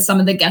out to some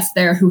of the guests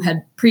there who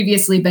had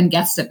previously been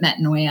guests at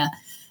Metanoia.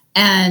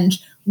 And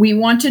we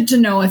wanted to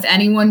know if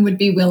anyone would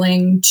be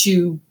willing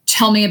to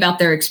tell me about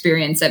their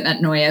experience at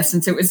Metanoia.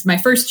 Since it was my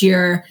first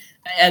year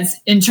as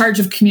in charge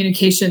of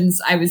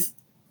communications, I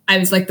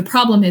was like, the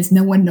problem is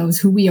no one knows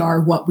who we are,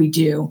 what we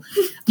do.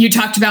 You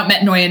talked about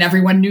Metanoia and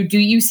everyone knew do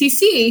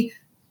UCC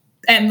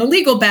and the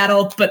legal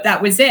battle, but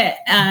that was it.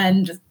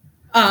 And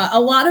a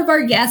lot of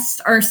our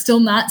guests are still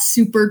not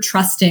super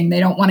trusting. They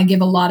don't want to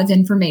give a lot of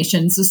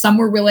information. So some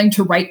were willing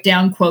to write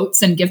down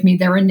quotes and give me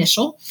their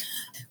initial.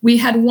 We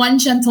had one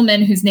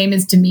gentleman whose name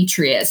is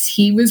Demetrius.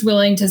 He was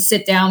willing to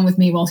sit down with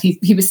me. Well,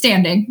 he was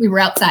standing. We were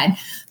outside.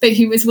 But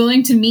he was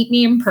willing to meet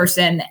me in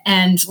person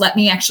and let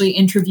me actually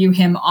interview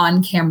him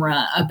on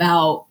camera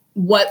about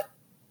what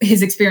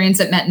his experience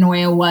at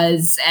Metanoia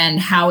was and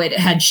how it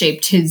had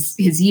shaped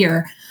his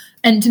year.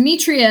 And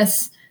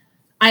Demetrius,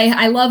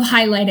 I love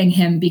highlighting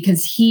him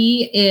because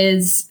he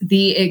is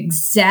the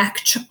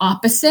exact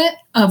opposite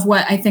of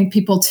what I think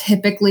people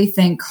typically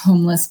think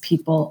homeless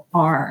people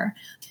are.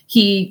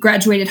 He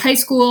graduated high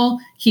school.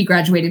 He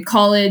graduated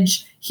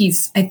college.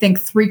 He's, I think,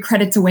 3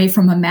 credits away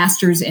from a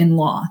master's in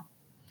law.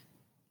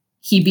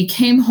 He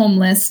became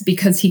homeless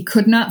because he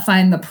could not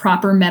find the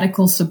proper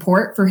medical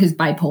support for his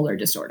bipolar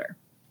disorder.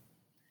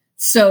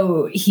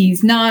 So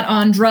he's not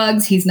on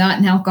drugs. He's not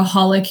an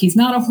alcoholic. He's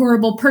not a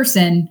horrible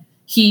person.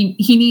 He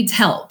needs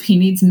help. He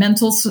needs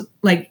mental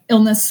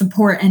illness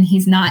support, and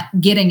he's not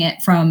getting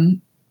it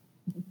from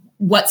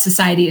what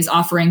society is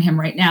offering him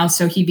right now.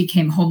 So he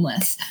became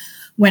homeless.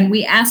 When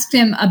we asked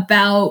him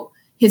about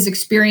his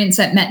experience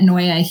at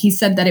Metanoia, he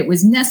said that it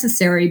was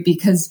necessary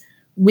because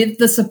with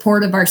the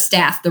support of our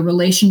staff, the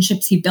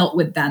relationships he built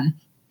with them,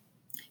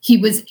 he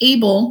was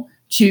able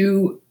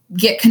to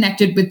get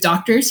connected with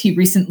doctors. He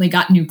recently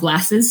got new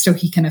glasses so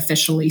he can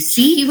officially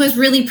see. He was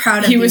really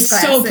proud of his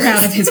glasses. He was so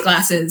proud of his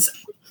glasses.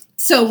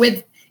 So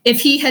if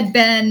he had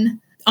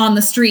been on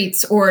the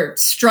streets or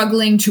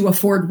struggling to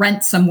afford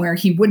rent somewhere,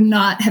 he would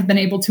not have been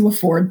able to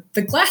afford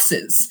the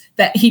glasses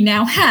that he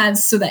now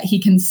has so that he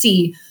can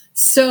see.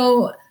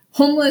 So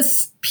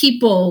homeless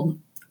people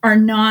are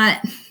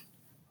not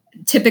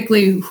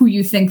typically who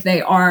you think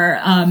they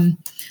are.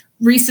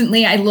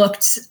 Recently, I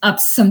looked up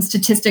some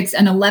statistics,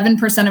 and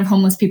 11% of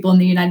homeless people in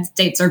the United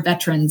States are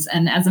veterans.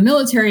 And as a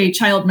military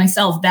child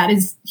myself, that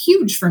is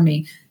huge for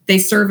me. They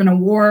serve in a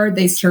war,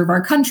 they serve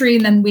our country,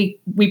 and then we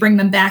bring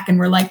them back and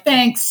we're like,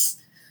 thanks.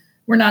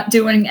 We're not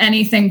doing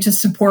anything to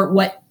support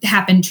what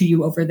happened to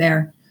you over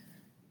there.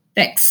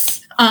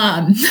 Thanks.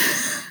 And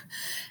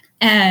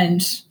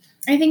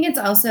I think it's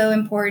also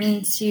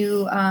important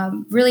to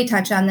really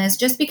touch on this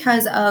just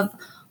because of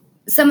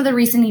some of the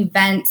recent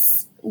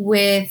events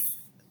with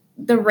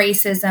the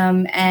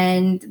racism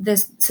and the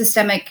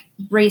systemic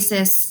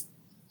racist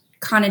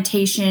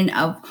connotation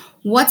of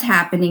what's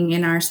happening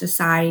in our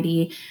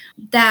society,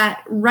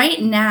 that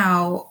right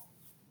now,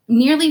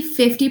 nearly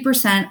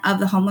 50% of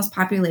the homeless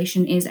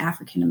population is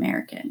African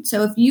American.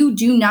 So if you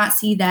do not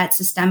see that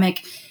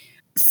systemic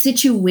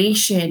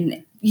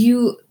situation,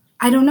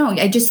 I don't know.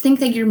 I just think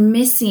that you're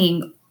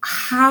missing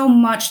how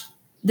much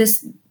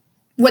this.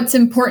 What's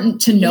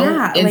important to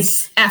note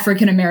is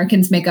African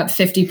Americans make up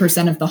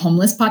 50% of the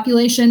homeless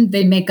population.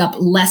 They make up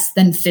less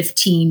than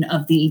 15%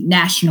 of the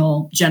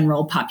national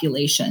general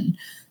population.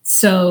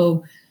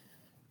 So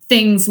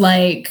things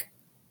like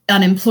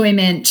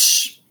unemployment,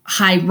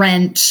 high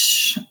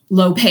rent,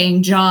 low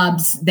paying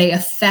jobs, they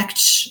affect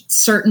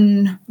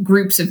certain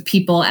groups of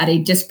people at a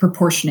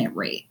disproportionate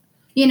rate.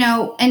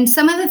 And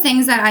some of the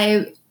things that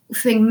I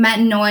think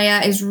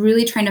Metanoia is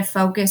really trying to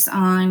focus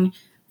on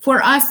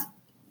for us,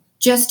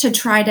 just to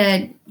try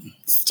to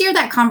steer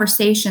that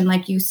conversation,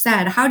 like you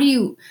said, how do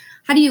you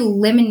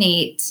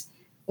eliminate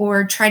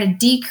or try to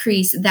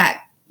decrease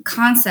that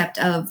concept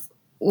of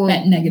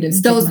that negative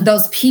stigma.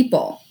 Those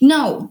people.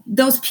 No,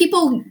 those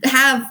people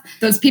have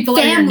those people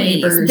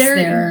families. Are your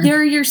neighbors.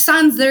 They're your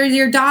sons. They're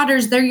your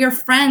daughters. They're your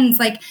friends.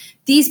 Like,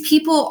 these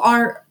people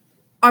are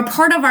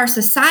part of our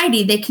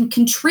society. They can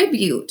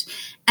contribute,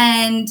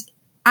 and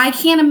I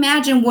can't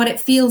imagine what it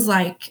feels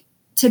like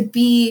to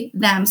be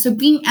them. So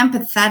being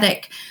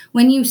empathetic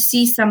when you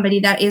see somebody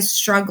that is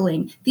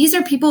struggling. These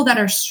are people that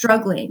are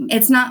struggling.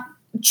 It's not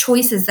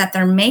choices that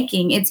they're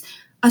making. It's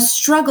a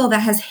struggle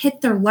that has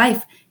hit their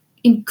life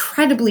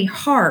incredibly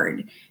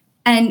hard.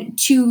 And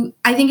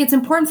I think it's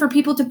important for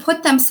people to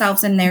put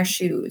themselves in their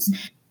shoes,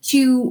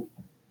 to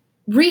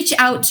reach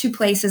out to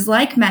places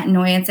like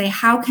Metanoia and say,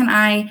 how can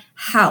I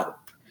help?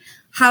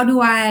 How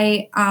do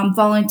I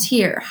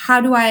volunteer? How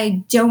do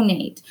I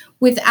donate?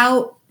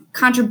 Without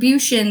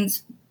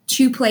contributions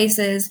to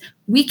places,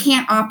 we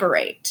can't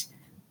operate.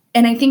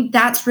 And I think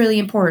that's really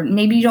important.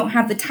 Maybe you don't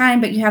have the time,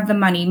 but you have the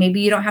money.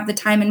 Maybe you don't have the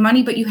time and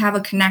money, but you have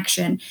a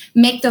connection.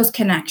 Make those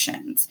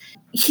connections.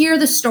 Hear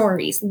the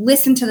stories.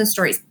 Listen to the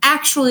stories.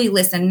 Actually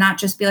listen, not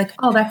just be like,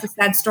 oh, that's a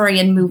sad story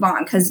and move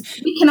on.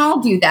 Because we can all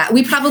do that.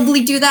 We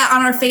probably do that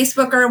on our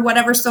Facebook or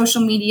whatever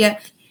social media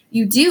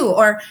you do.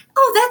 Or,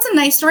 oh, that's a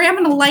nice story. I'm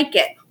going to like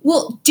it.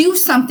 Well, do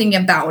something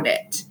about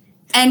it.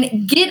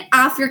 And get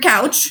off your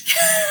couch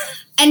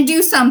and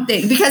do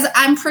something, because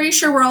I'm pretty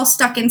sure we're all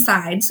stuck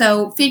inside.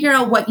 So figure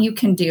out what you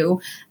can do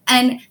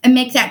and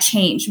make that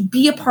change.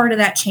 Be a part of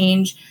that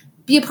change.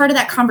 Be a part of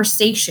that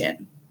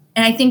conversation.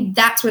 And I think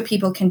that's what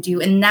people can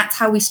do. And that's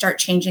how we start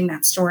changing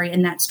that story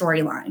and that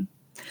storyline.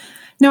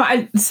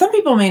 No, some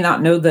people may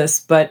not know this,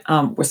 but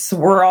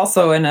we're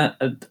also in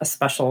a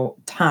special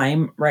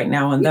time right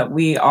now in that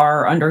we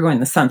are undergoing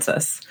the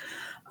census.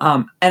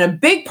 And a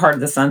big part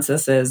of the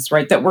census is,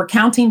 right, that we're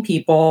counting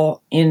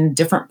people in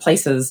different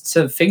places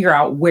to figure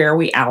out where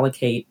we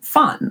allocate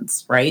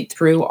funds, right,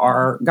 through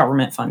our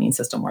government funding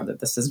system, whether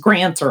this is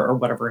grants or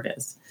whatever it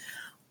is.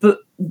 But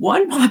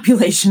one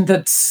population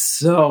that's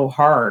so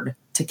hard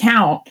to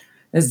count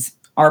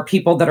are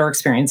people that are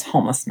experiencing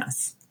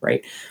homelessness,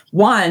 right?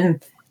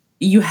 One,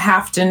 you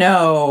have to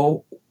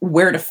know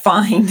where to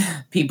find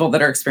people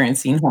that are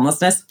experiencing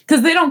homelessness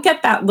because they don't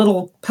get that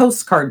little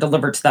postcard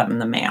delivered to them in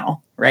the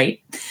mail,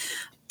 right?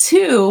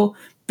 Two,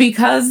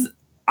 because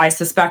I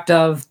suspect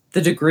of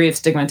the degree of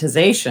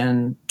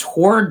stigmatization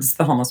towards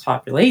the homeless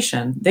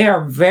population, they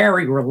are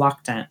very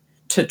reluctant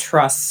to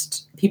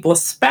trust people,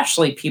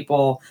 especially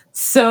people.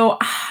 So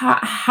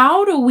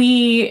how do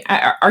we,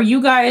 are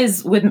you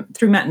guys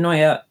through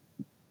Metanoia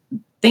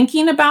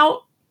thinking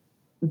about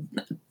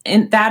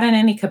in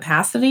any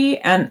capacity,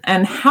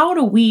 and how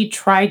do we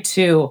try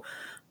to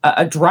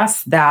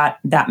address that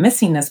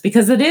missingness,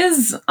 because it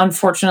is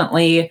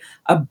unfortunately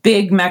a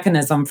big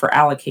mechanism for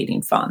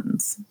allocating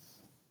funds?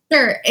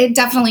 Sure, it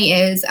definitely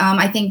is.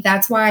 I think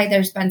that's why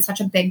there's been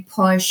such a big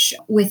push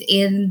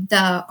within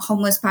the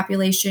homeless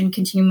population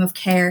continuum of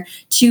care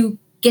to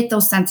get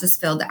those census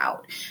filled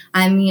out.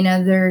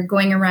 They're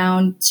going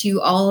around to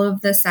all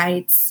of the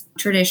sites,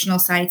 traditional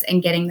sites,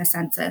 and getting the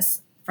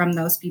census from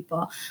those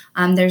people.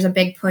 There's a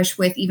big push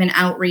with even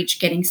outreach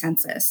getting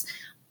census.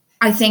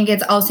 I think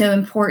it's also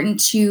important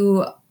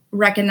to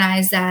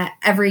recognize that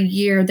every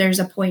year there's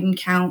a point and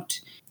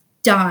count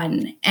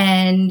done,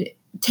 and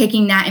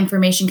taking that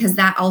information, because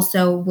that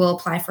also will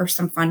apply for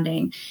some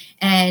funding.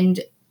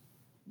 And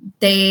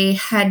they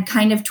had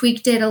kind of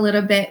tweaked it a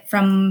little bit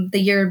from the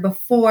year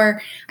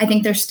before. I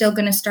think they're still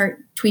going to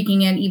start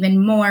tweaking it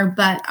even more.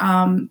 But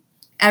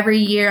every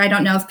year, I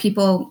don't know if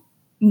people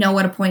know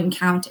what a point and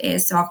count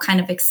is, so I'll kind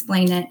of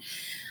explain it.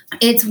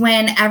 It's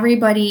when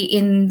everybody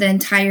in the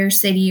entire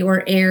city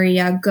or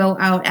area go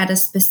out at a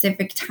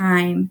specific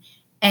time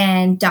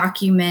and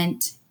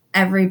document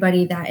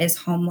everybody that is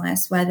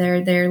homeless,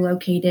 whether they're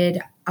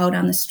located out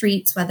on the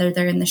streets, whether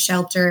they're in the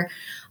shelter,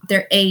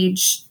 their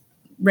age,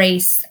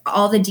 race,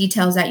 all the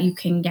details that you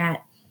can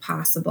get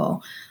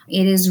possible.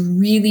 It is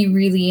really,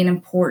 really an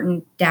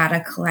important data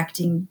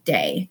collecting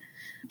day.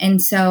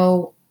 And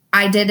so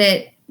I did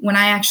it. When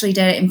I actually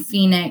did it in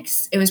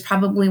Phoenix, it was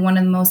probably one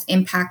of the most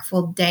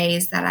impactful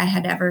days that I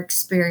had ever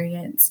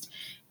experienced.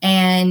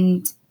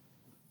 And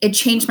it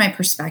changed my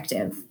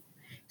perspective.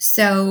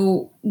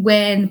 So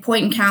when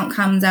point and count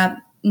comes up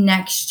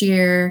next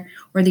year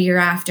or the year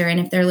after, and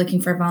if they're looking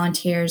for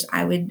volunteers,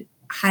 I would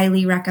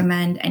highly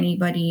recommend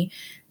anybody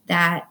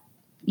that,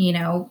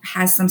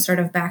 has some sort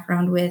of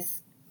background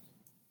with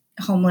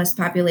homeless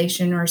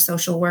population or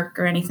social work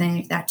or anything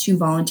like that to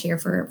volunteer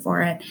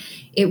for it.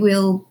 It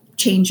will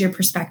change your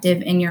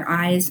perspective in your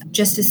eyes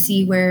just to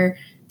see where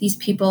these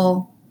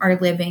people are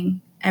living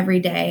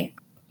every day,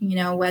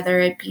 whether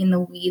it be in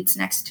the weeds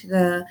next to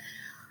the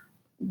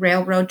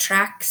railroad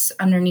tracks,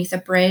 underneath a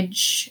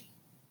bridge,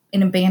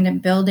 in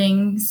abandoned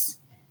buildings.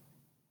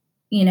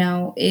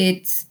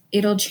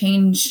 It'll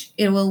change.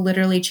 It will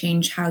literally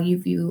change how you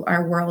view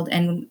our world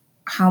and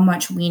how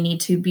much we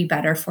need to be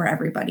better for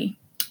everybody.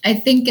 I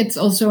think it's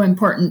also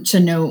important to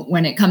note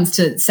when it comes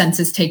to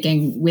census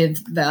taking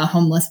with the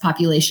homeless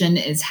population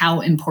is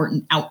how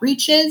important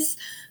outreach is.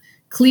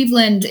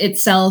 Cleveland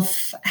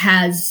itself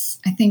has,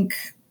 I think...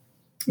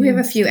 We have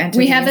a few entities.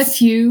 We have a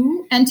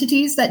few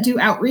entities that do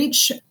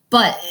outreach,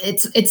 but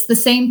it's the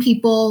same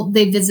people.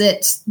 They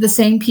visit the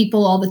same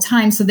people all the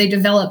time. So they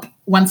develop,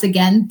 once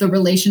again, the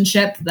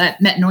relationship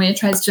that Metanoia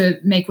tries to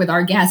make with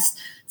our guests.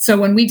 So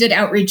when we did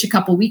outreach a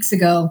couple weeks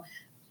ago,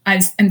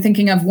 I'm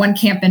thinking of one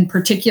camp in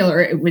particular.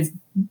 It was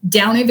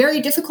down a very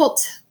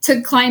difficult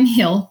to climb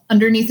hill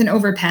underneath an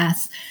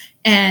overpass.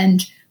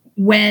 And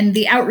when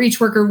the outreach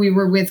worker we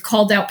were with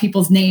called out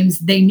people's names,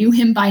 they knew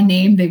him by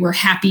name. They were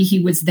happy he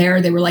was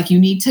there. They were like, you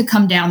need to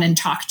come down and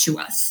talk to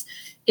us.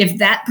 If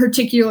that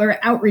particular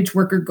outreach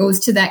worker goes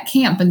to that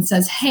camp and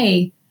says,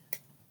 hey,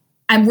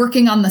 I'm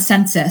working on the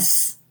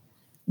census,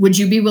 would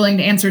you be willing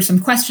to answer some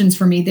questions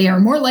for me? They are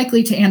more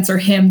likely to answer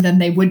him than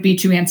they would be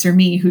to answer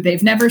me, who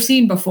they've never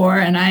seen before.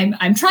 And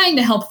I'm trying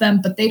to help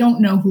them, but they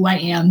don't know who I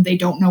am. They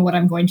don't know what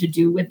I'm going to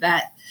do with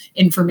that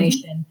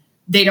information.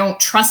 They don't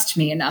trust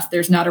me enough.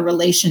 There's not a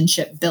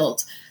relationship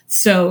built.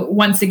 So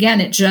once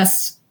again, it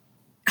just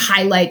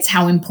highlights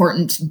how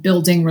important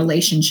building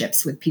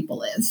relationships with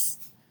people is.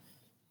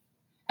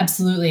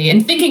 Absolutely.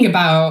 And thinking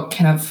about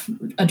kind of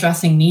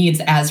addressing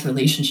needs as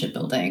relationship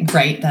building,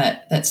 right?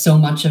 That so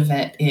much of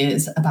it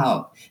is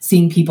about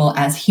seeing people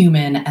as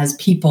human, as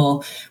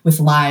people with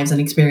lives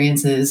and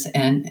experiences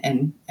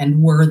and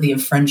worthy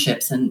of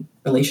friendships and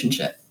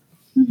relationship.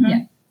 Mm-hmm.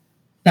 Yeah.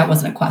 That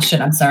wasn't a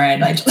question. I'm sorry.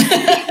 I was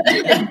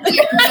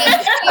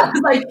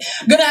like,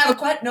 gonna have a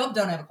question? Nope,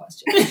 don't have a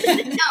question.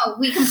 No,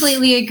 we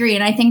completely agree.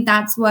 And I think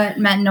that's what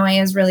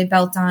Metanoia is really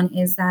built on,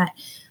 is that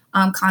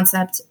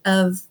concept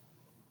of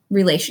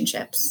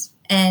relationships.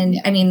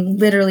 And I mean,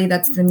 literally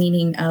that's the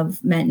meaning of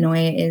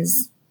Metanoia,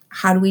 is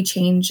how do we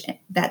change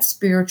that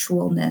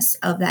spiritualness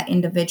of that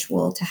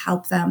individual to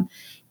help them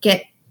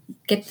get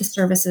the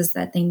services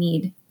that they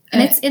need.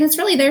 And it's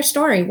really their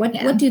story.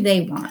 What do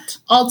they want?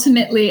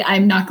 Ultimately,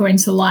 I'm not going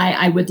to lie.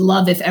 I would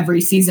love if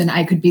every season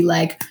I could be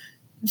like,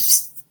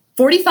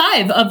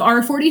 45 of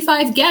our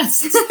 45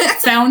 guests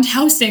found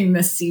housing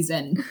this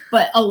season.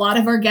 But a lot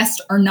of our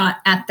guests are not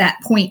at that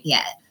point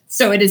yet.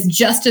 So it is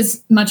just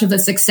as much of a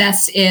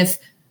success if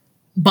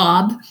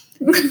Bob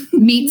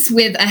meets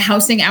with a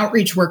housing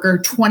outreach worker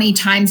 20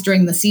 times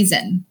during the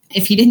season.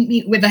 If he didn't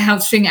meet with a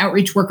housing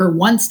outreach worker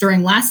once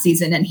during last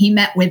season and he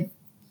met with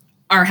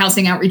our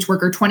housing outreach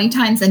worker 20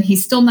 times and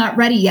he's still not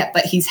ready yet,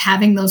 but he's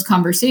having those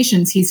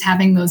conversations, he's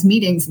having those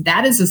meetings,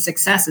 that is a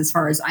success as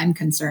far as I'm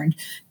concerned.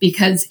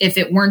 Because if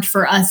it weren't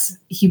for us,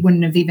 he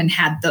wouldn't have even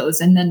had those.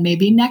 And then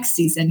maybe next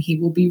season he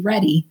will be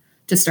ready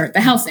to start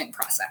the housing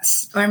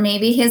process. Or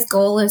maybe his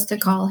goal is to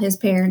call his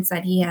parents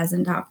that he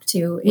hasn't talked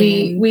to.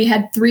 We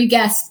had 3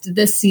 guests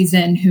this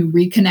season who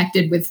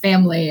reconnected with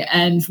family.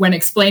 And when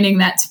explaining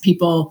that to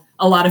people,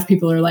 a lot of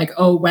people are like,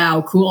 oh,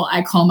 wow, cool.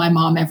 I call my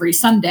mom every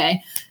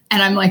Sunday.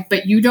 And I'm like,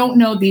 but you don't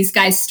know these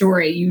guys'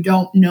 story. You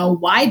don't know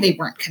why they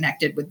weren't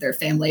connected with their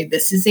family.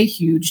 This is a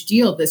huge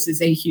deal. This is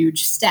a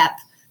huge step.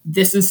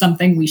 This is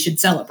something we should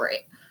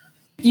celebrate.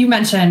 You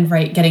mentioned,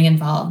 right, getting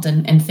involved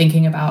and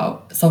thinking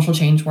about social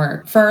change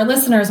work. For our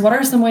listeners, what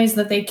are some ways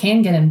that they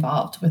can get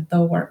involved with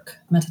the work,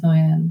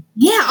 Metanoia?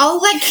 Yeah, I'll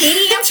let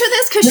Katie answer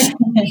this because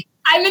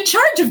I'm in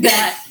charge of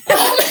that.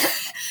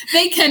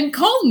 They can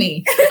call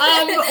me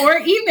or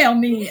email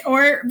me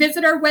or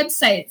visit our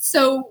website.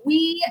 So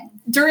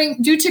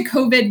due to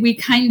COVID, we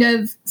kind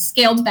of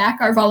scaled back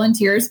our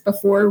volunteers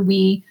before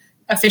we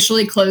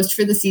officially closed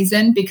for the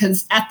season,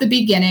 because at the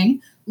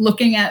beginning,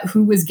 looking at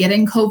who was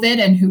getting COVID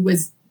and who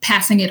was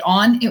passing it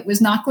on, it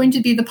was not going to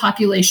be the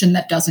population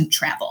that doesn't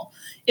travel.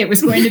 It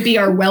was going to be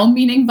our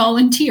well-meaning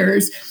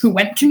volunteers who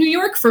went to New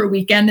York for a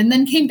weekend and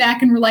then came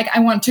back and were like, I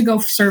want to go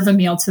serve a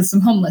meal to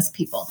some homeless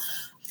people.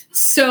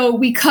 So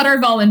we cut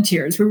our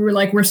volunteers. We were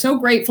like, we're so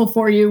grateful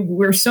for you.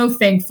 We're so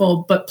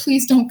thankful, but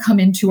please don't come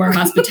into our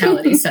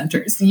hospitality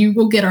centers. You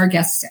will get our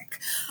guests sick.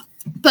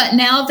 But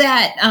now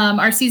that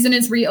our season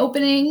is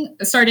reopening,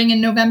 starting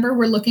in November,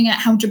 we're looking at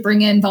how to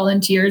bring in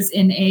volunteers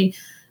in a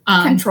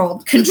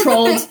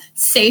controlled,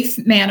 safe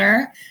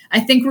manner.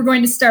 I think we're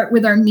going to start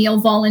with our meal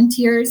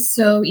volunteers.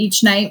 So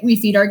each night we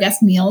feed our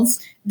guests meals.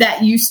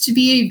 That used to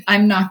be,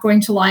 I'm not going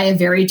to lie, a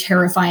very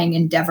terrifying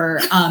endeavor.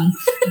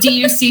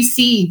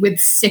 DUCC with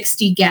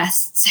 60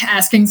 guests,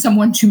 asking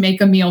someone to make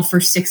a meal for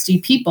 60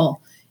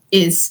 people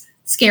is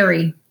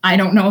scary. I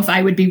don't know if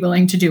I would be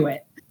willing to do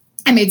it.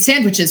 I made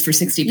sandwiches for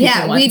 60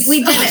 people once.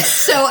 we did it.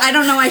 So I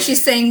don't know why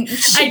she's saying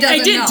she doesn't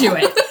I did know. do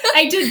it.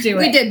 I did do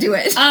it. We did do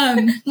it.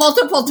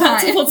 Multiple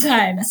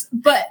times.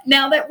 But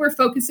now that we're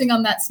focusing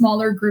on that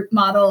smaller group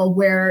model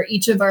where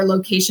each of our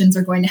locations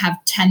are going to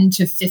have 10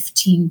 to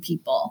 15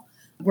 people,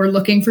 we're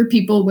looking for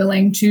people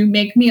willing to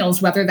make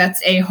meals, whether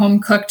that's a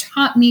home-cooked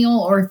hot meal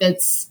or if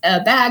it's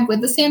a bag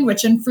with a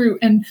sandwich and fruit.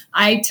 And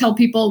I tell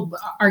people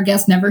our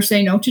guests never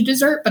say no to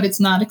dessert, but it's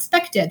not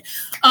expected.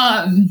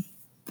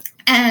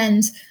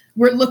 And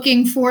we're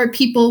looking for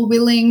people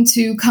willing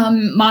to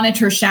come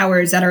monitor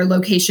showers at our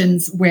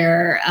locations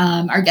where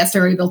our guests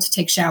are able to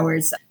take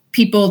showers,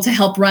 people to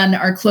help run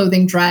our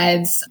clothing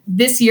drives.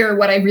 This year,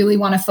 what I really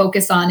want to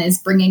focus on is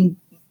bringing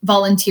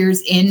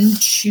volunteers in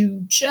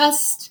to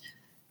just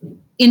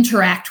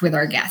interact with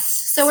our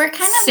guests. So we're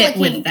kind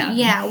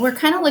of we're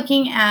kind of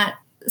looking at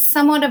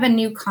somewhat of a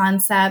new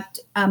concept,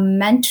 a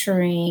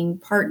mentoring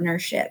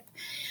partnership,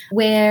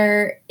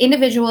 where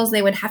individuals,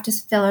 they would have to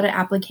fill out an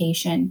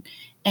application,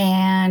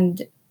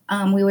 and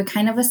we would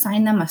kind of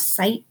assign them a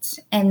site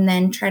and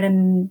then try to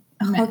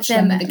match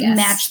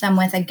them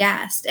with a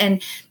guest.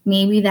 And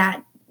maybe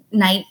that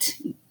night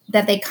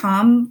that they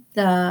come,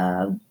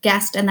 the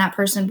guest and that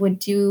person would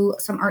do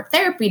some art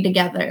therapy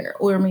together,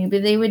 or maybe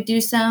they would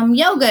do some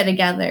yoga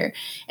together.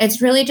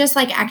 It's really just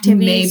like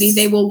activities. Maybe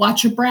they will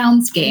watch a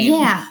Browns game.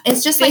 Yeah.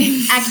 It's just like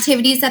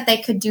activities that they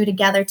could do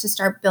together to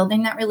start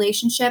building that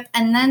relationship.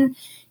 And then,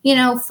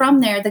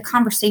 from there, the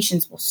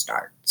conversations will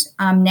start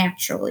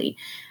naturally.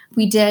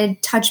 We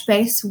did touch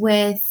base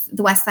with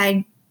the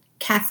Westside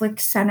Catholic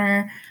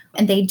Center,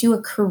 and they do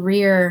a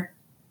career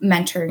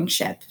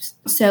mentoringship.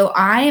 So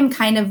I am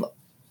kind of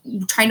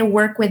trying to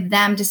work with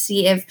them to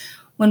see if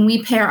when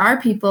we pair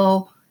our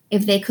people,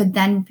 if they could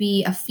then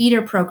be a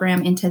feeder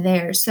program into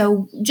theirs.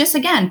 So just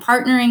again,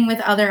 partnering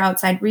with other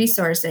outside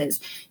resources.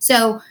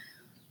 So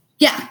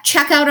yeah,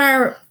 check out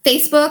our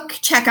Facebook,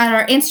 check out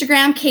our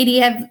Instagram.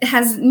 Katie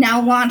has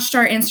now launched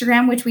our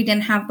Instagram, which we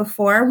didn't have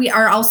before. We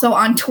are also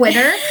on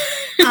Twitter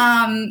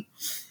and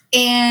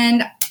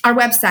our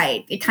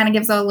website. It kind of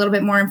gives a little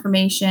bit more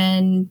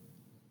information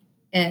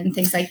and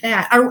things like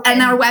that. Our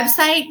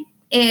website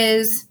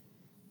is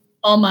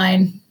all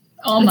mine.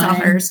 All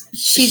hers.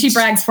 She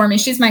brags for me.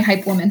 She's my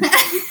hype woman.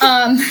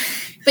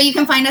 But you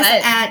can find us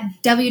at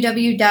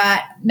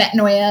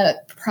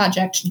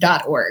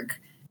www.metanoiaproject.org.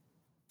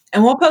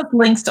 And we'll post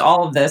links to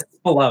all of this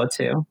below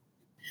too.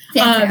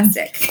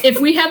 Fantastic. If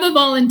we have a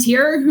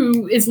volunteer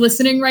who is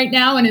listening right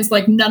now and is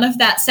like, none of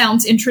that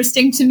sounds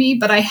interesting to me,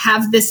 but I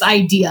have this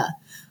idea.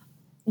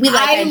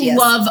 I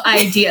love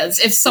ideas.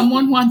 If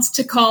someone wants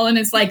to call and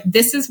is like,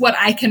 this is what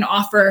I can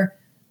offer,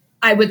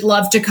 I would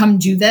love to come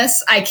do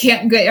this. I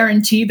can't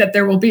guarantee that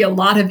there will be a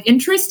lot of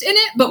interest in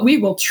it, but we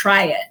will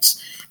try it.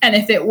 And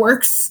if it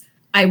works,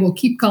 I will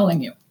keep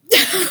calling you.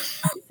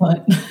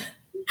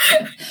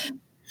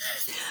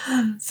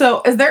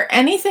 So is there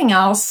anything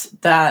else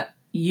that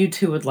you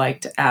two would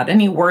like to add?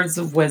 Any words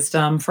of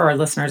wisdom for our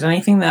listeners?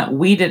 Anything that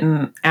we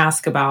didn't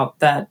ask about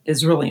that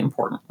is really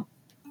important?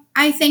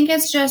 I think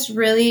it's just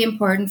really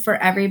important for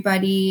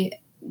everybody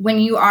when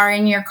you are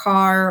in your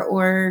car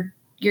or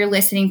you're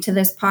listening to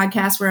this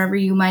podcast, wherever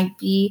you might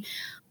be,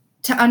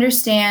 to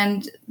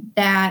understand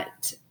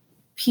that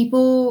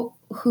people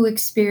who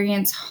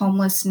experience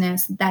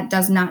homelessness, that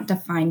does not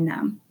define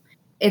them.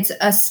 It's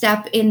a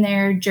step in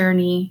their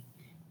journey,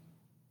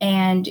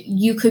 and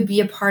you could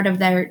be a part of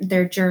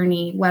their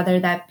journey, whether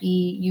that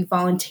be you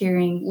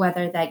volunteering,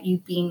 whether that you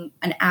being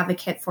an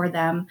advocate for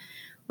them,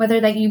 whether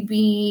that you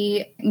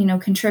be,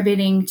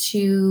 contributing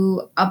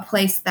to a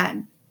place that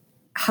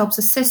helps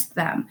assist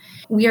them.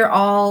 We are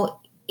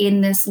all in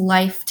this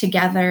life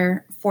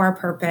together for a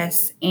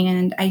purpose.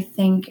 And I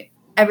think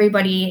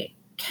everybody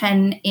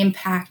can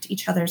impact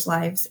each other's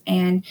lives.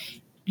 And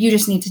you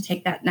just need to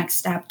take that next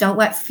step. Don't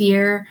let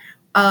fear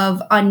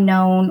of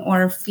unknown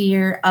or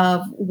fear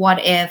of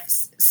what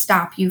ifs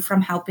stop you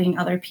from helping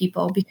other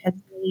people, because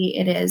really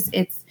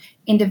it's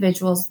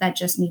individuals that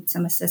just need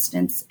some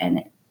assistance,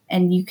 and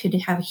you could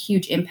have a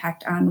huge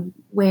impact on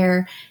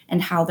where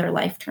and how their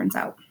life turns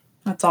out.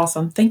 That's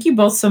awesome. Thank you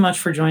both so much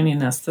for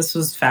joining us. This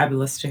was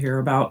fabulous to hear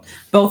about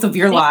both of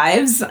your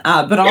lives,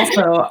 but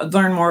also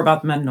learn more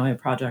about the Metanoia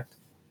Project.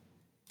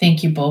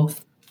 Thank you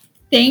both.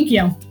 Thank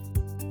you.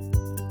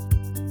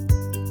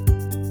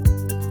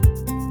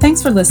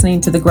 Thanks for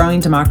listening to the Growing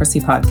Democracy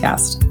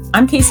podcast.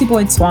 I'm Casey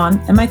Boyd Swan,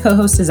 and my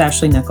co-host is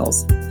Ashley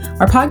Nichols.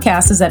 Our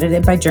podcast is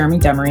edited by Jeremy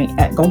Demery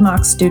at Golden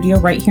Ox Studio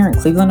right here in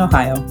Cleveland,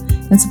 Ohio,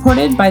 and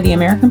supported by the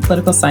American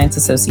Political Science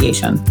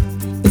Association.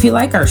 If you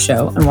like our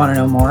show and want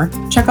to know more,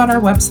 check out our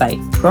website,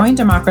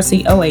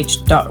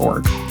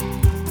 growingdemocracyoh.org.